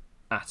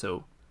at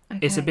all. Okay.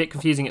 It's a bit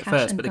confusing at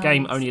first, but the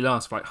game only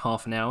lasts for like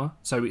half an hour,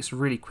 so it's a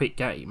really quick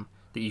game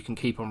that you can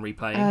keep on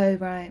replaying. Oh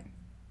right.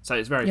 So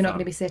it's very. You're fun. not going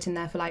to be sitting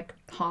there for like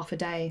half a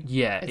day.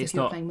 Yeah, as if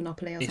you're playing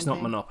Monopoly or something. It's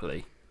not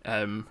Monopoly.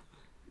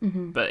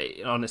 But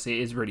honestly,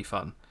 it is really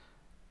fun.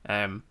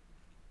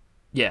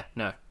 Yeah,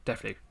 no,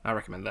 definitely, I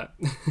recommend that.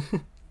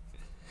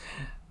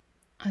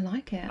 I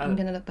like it. I'm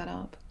going to look that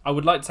up. I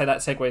would like to say that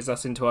segues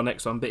us into our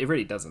next one, but it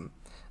really doesn't.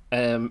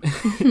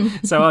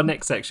 So our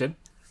next section,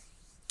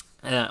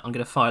 I'm going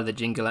to fire the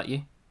jingle at you.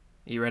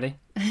 Are you ready?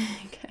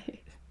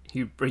 Okay.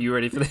 Are you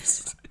ready for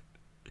this?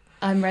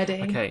 I'm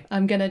ready. Okay.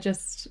 I'm going to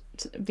just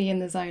be in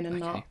the zone and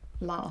not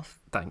laugh.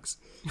 Thanks.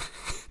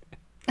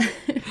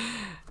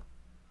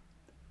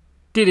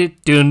 Did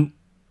it done?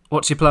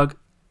 What's your plug?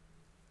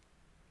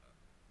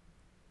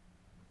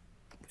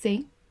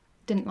 See?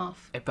 Didn't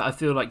laugh. But I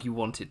feel like you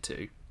wanted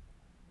to.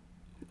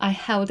 I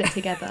held it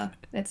together.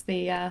 It's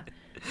the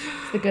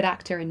good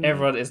actor in me.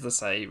 Everyone is the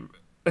same.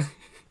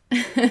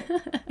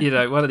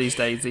 One of these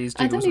days, these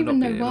jiggles will not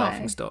be a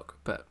laughing stock.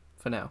 But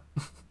for now.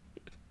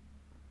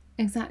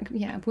 Exactly,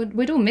 yeah.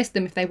 We'd all miss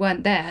them if they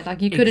weren't there.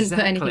 Like, you couldn't put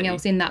anything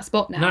else in that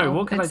spot now. No,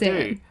 what can I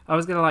do? I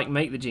was going to,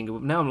 make the jingle,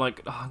 but now I'm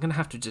like, I'm going to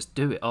have to just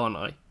do it, aren't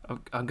I?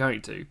 I'm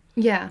going to.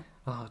 Yeah.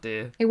 Oh,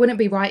 dear. It wouldn't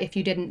be right if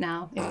you didn't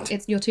now.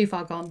 You're too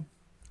far gone.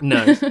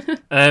 No.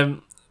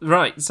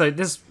 Right, so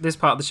this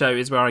part of the show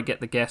is where I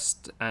get the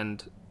guest,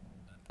 and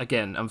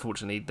again,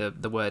 unfortunately,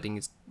 the wording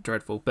is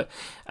dreadful, but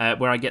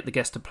where I get the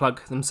guest to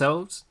plug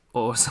themselves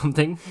or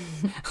something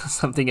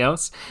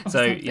else.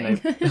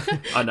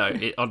 I know,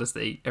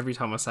 honestly, every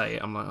time I say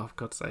it, I'm like, oh, for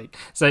God's sake.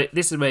 So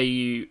this is where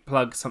you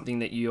plug something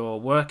that you're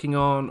working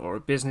on, or a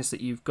business that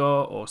you've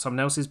got, or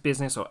someone else's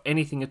business, or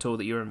anything at all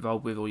that you're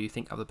involved with or you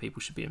think other people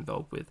should be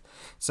involved with.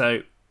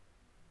 So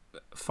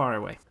fire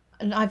away.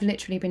 I've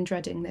literally been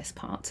dreading this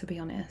part, to be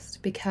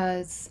honest,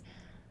 because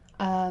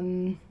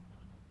I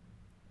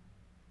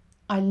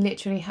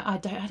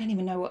don't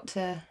even know what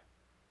to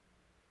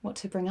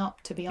bring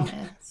up, to be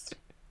honest.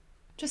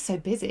 Just so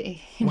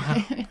busy,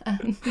 Wow.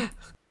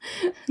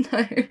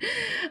 No. Do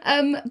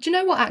you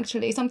know what,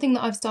 actually? Something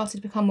that I've started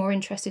to become more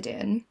interested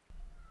in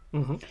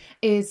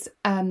is,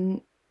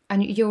 and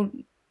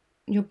you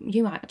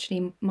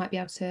actually might be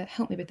able to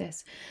help me with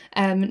this,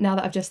 now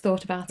that I've just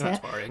thought about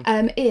That's worrying.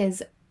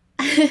 Is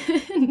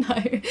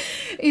no,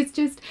 it's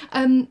just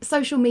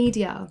social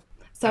media.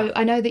 So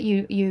I know that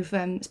you've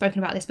spoken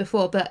about this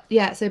before, but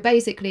yeah. So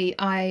basically,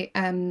 I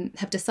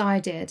have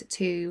decided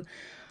to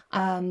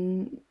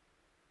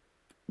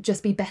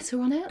just be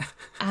better on it,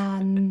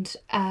 and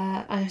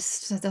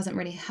it doesn't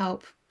really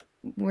help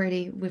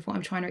really with what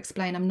I'm trying to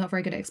explain. I'm not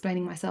very good at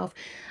explaining myself,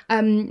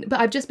 but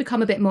I've just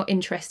become a bit more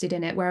interested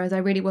in it, whereas I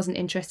really wasn't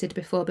interested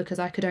before because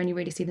I could only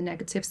really see the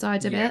negative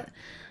side of it.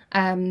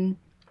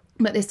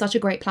 But there's such a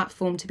great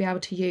platform to be able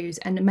to use,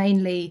 and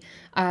mainly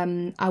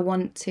I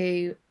want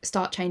to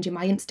start changing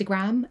my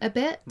Instagram a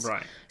bit.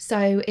 Right.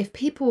 So if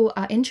people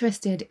are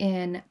interested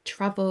in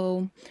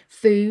travel,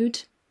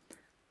 food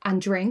and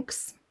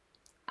drinks,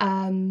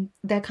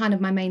 they're kind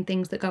of my main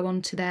things that go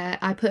on to there.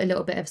 I put a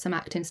little bit of some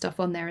acting stuff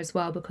on there as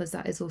well, because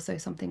that is also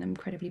something I'm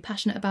incredibly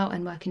passionate about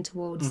and working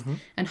towards,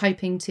 and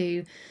hoping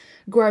to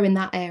grow in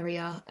that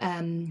area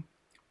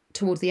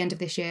towards the end of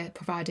this year,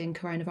 providing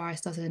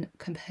coronavirus doesn't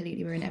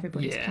completely ruin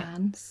everybody's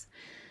plans.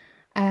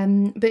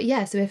 But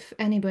yeah, so if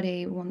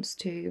anybody wants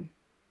to,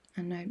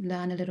 I don't know,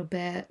 learn a little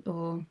bit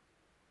or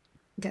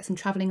get some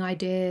travelling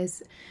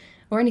ideas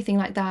or anything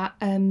like that,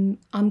 I'm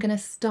going to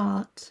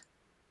start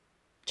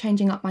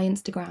changing up my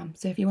Instagram.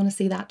 So if you want to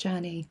see that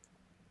journey,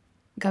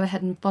 go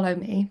ahead and follow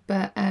me.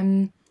 But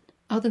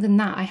other than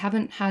that, I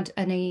haven't had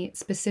any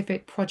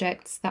specific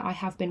projects that I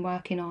have been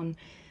working on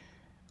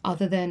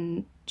other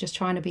than just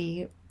trying to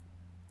be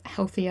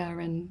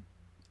healthier and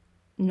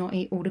not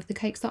eat all of the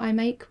cakes that I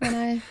make when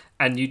I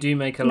and you do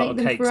make a lot of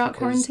cakes throughout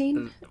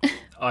quarantine.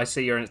 I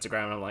see your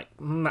Instagram and I'm like,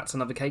 that's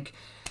another cake.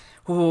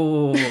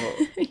 Oh,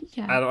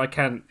 yeah. And I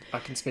can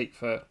speak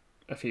for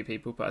a few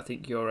people, but I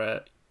think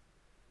your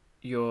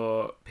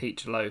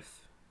peach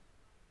loaf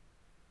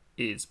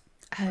is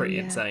pretty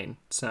insane.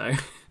 So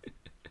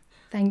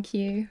thank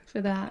you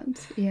for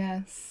that.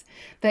 Yes.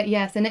 But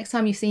yeah, so next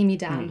time you see me,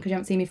 Dan, because you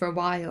haven't seen me for a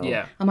while,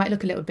 I might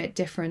look a little bit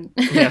different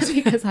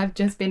because I've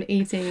just been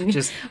eating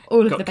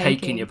all of the baking.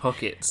 Cake in your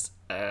pockets,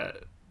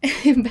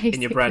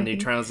 in your brand new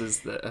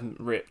trousers that are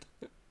ripped.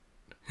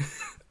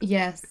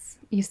 Yes,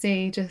 you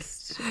see,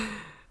 just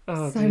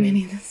so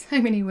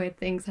many weird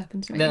things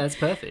happen to me. No, it's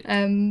perfect.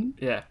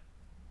 Yeah.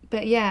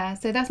 But yeah,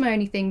 so that's my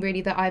only thing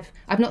really that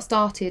I've not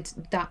started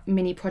that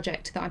mini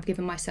project that I've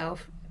given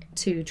myself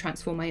to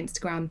transform my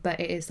Instagram, but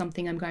it is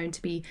something I'm going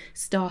to be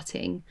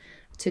starting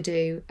to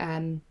do,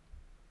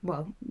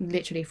 well,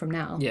 literally from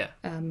now. Yeah.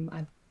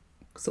 I've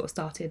sort of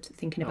started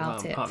thinking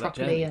about it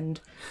properly, and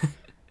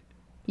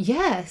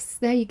yes,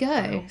 there you go.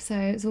 Wow. So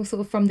it's all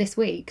sort of from this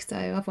week, so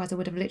otherwise I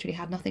would have literally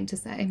had nothing to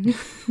say.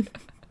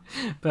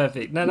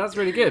 Perfect. No, that's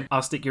really good.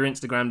 I'll stick your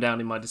Instagram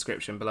down in my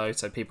description below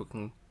so people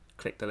can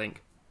click the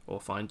link or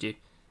find you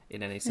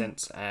in any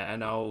sense,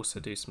 and I'll also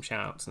do some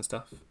shout outs and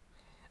stuff.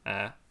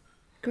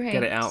 Great.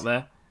 Get it out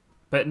there.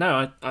 But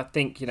no, I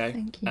think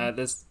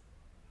there's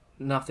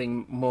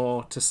nothing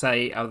more to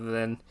say other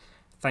than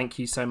thank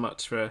you so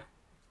much for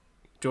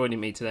joining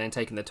me today and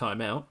taking the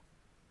time out,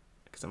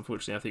 because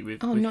unfortunately I think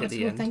we've hit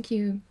the end. Thank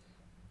you.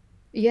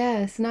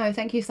 Yes, no,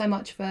 thank you so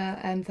much for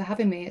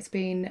having me. It's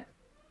been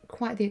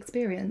quite the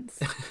experience.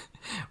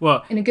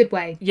 Well, in a good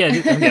way. Yeah, I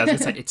was going to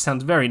say, it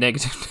sounds very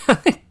negative.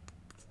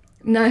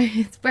 No,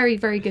 it's very,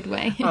 very good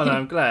way. Oh, no,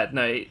 I'm glad.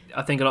 No,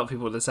 I think a lot of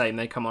people are the same.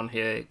 They come on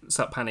here,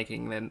 start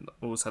panicking, and then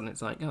all of a sudden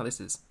it's like, oh,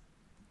 it's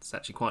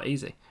actually quite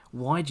easy.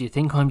 Why do you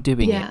think I'm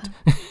doing it?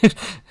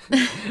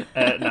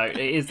 No, it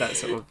is that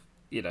sort of,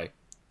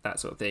 that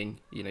sort of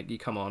thing. You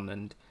come on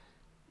and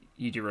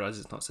you do realise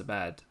it's not so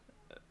bad.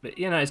 But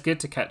it's good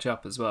to catch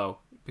up as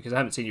well, because I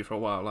haven't seen you for a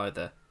while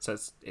either, so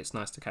it's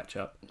nice to catch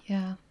up.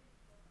 Yeah.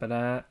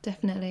 But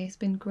definitely, it's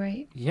been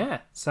great.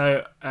 Yeah.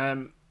 So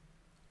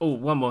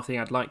one more thing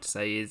I'd like to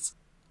say is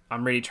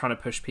I'm really trying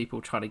to push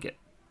people trying to get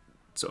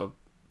sort of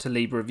to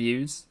leave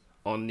reviews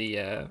on the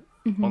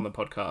on the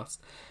podcast.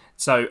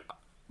 So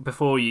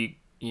before you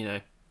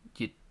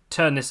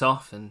turn this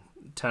off and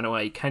turn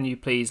away, can you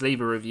please leave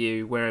a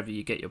review wherever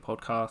you get your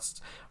podcasts?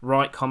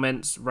 Write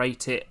comments,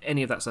 rate it,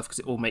 any of that stuff, because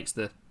it all makes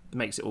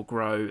it all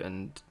grow,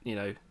 and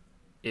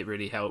it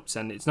really helps.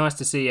 And it's nice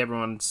to see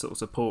everyone's sort of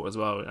support as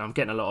well. I'm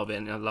getting a lot of it,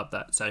 and I love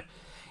that. So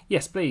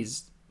yes,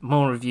 please,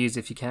 more reviews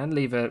if you can.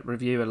 Leave a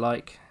review, a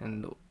like,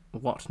 and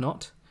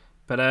whatnot.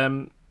 But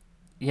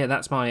yeah,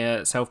 that's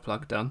my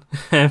self-plug done.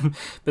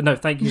 But no,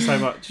 thank you so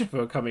much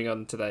for coming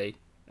on today,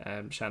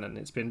 Shannen.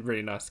 It's been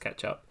really nice to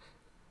catch up.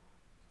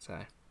 So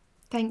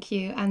thank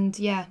you, and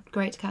yeah,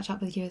 great to catch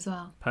up with you as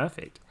well.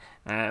 Perfect.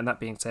 And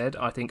that being said,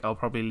 I think I'll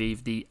probably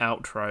leave the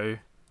outro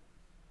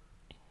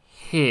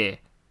here.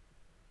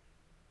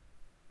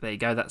 There you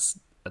go, that's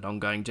an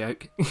ongoing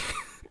joke.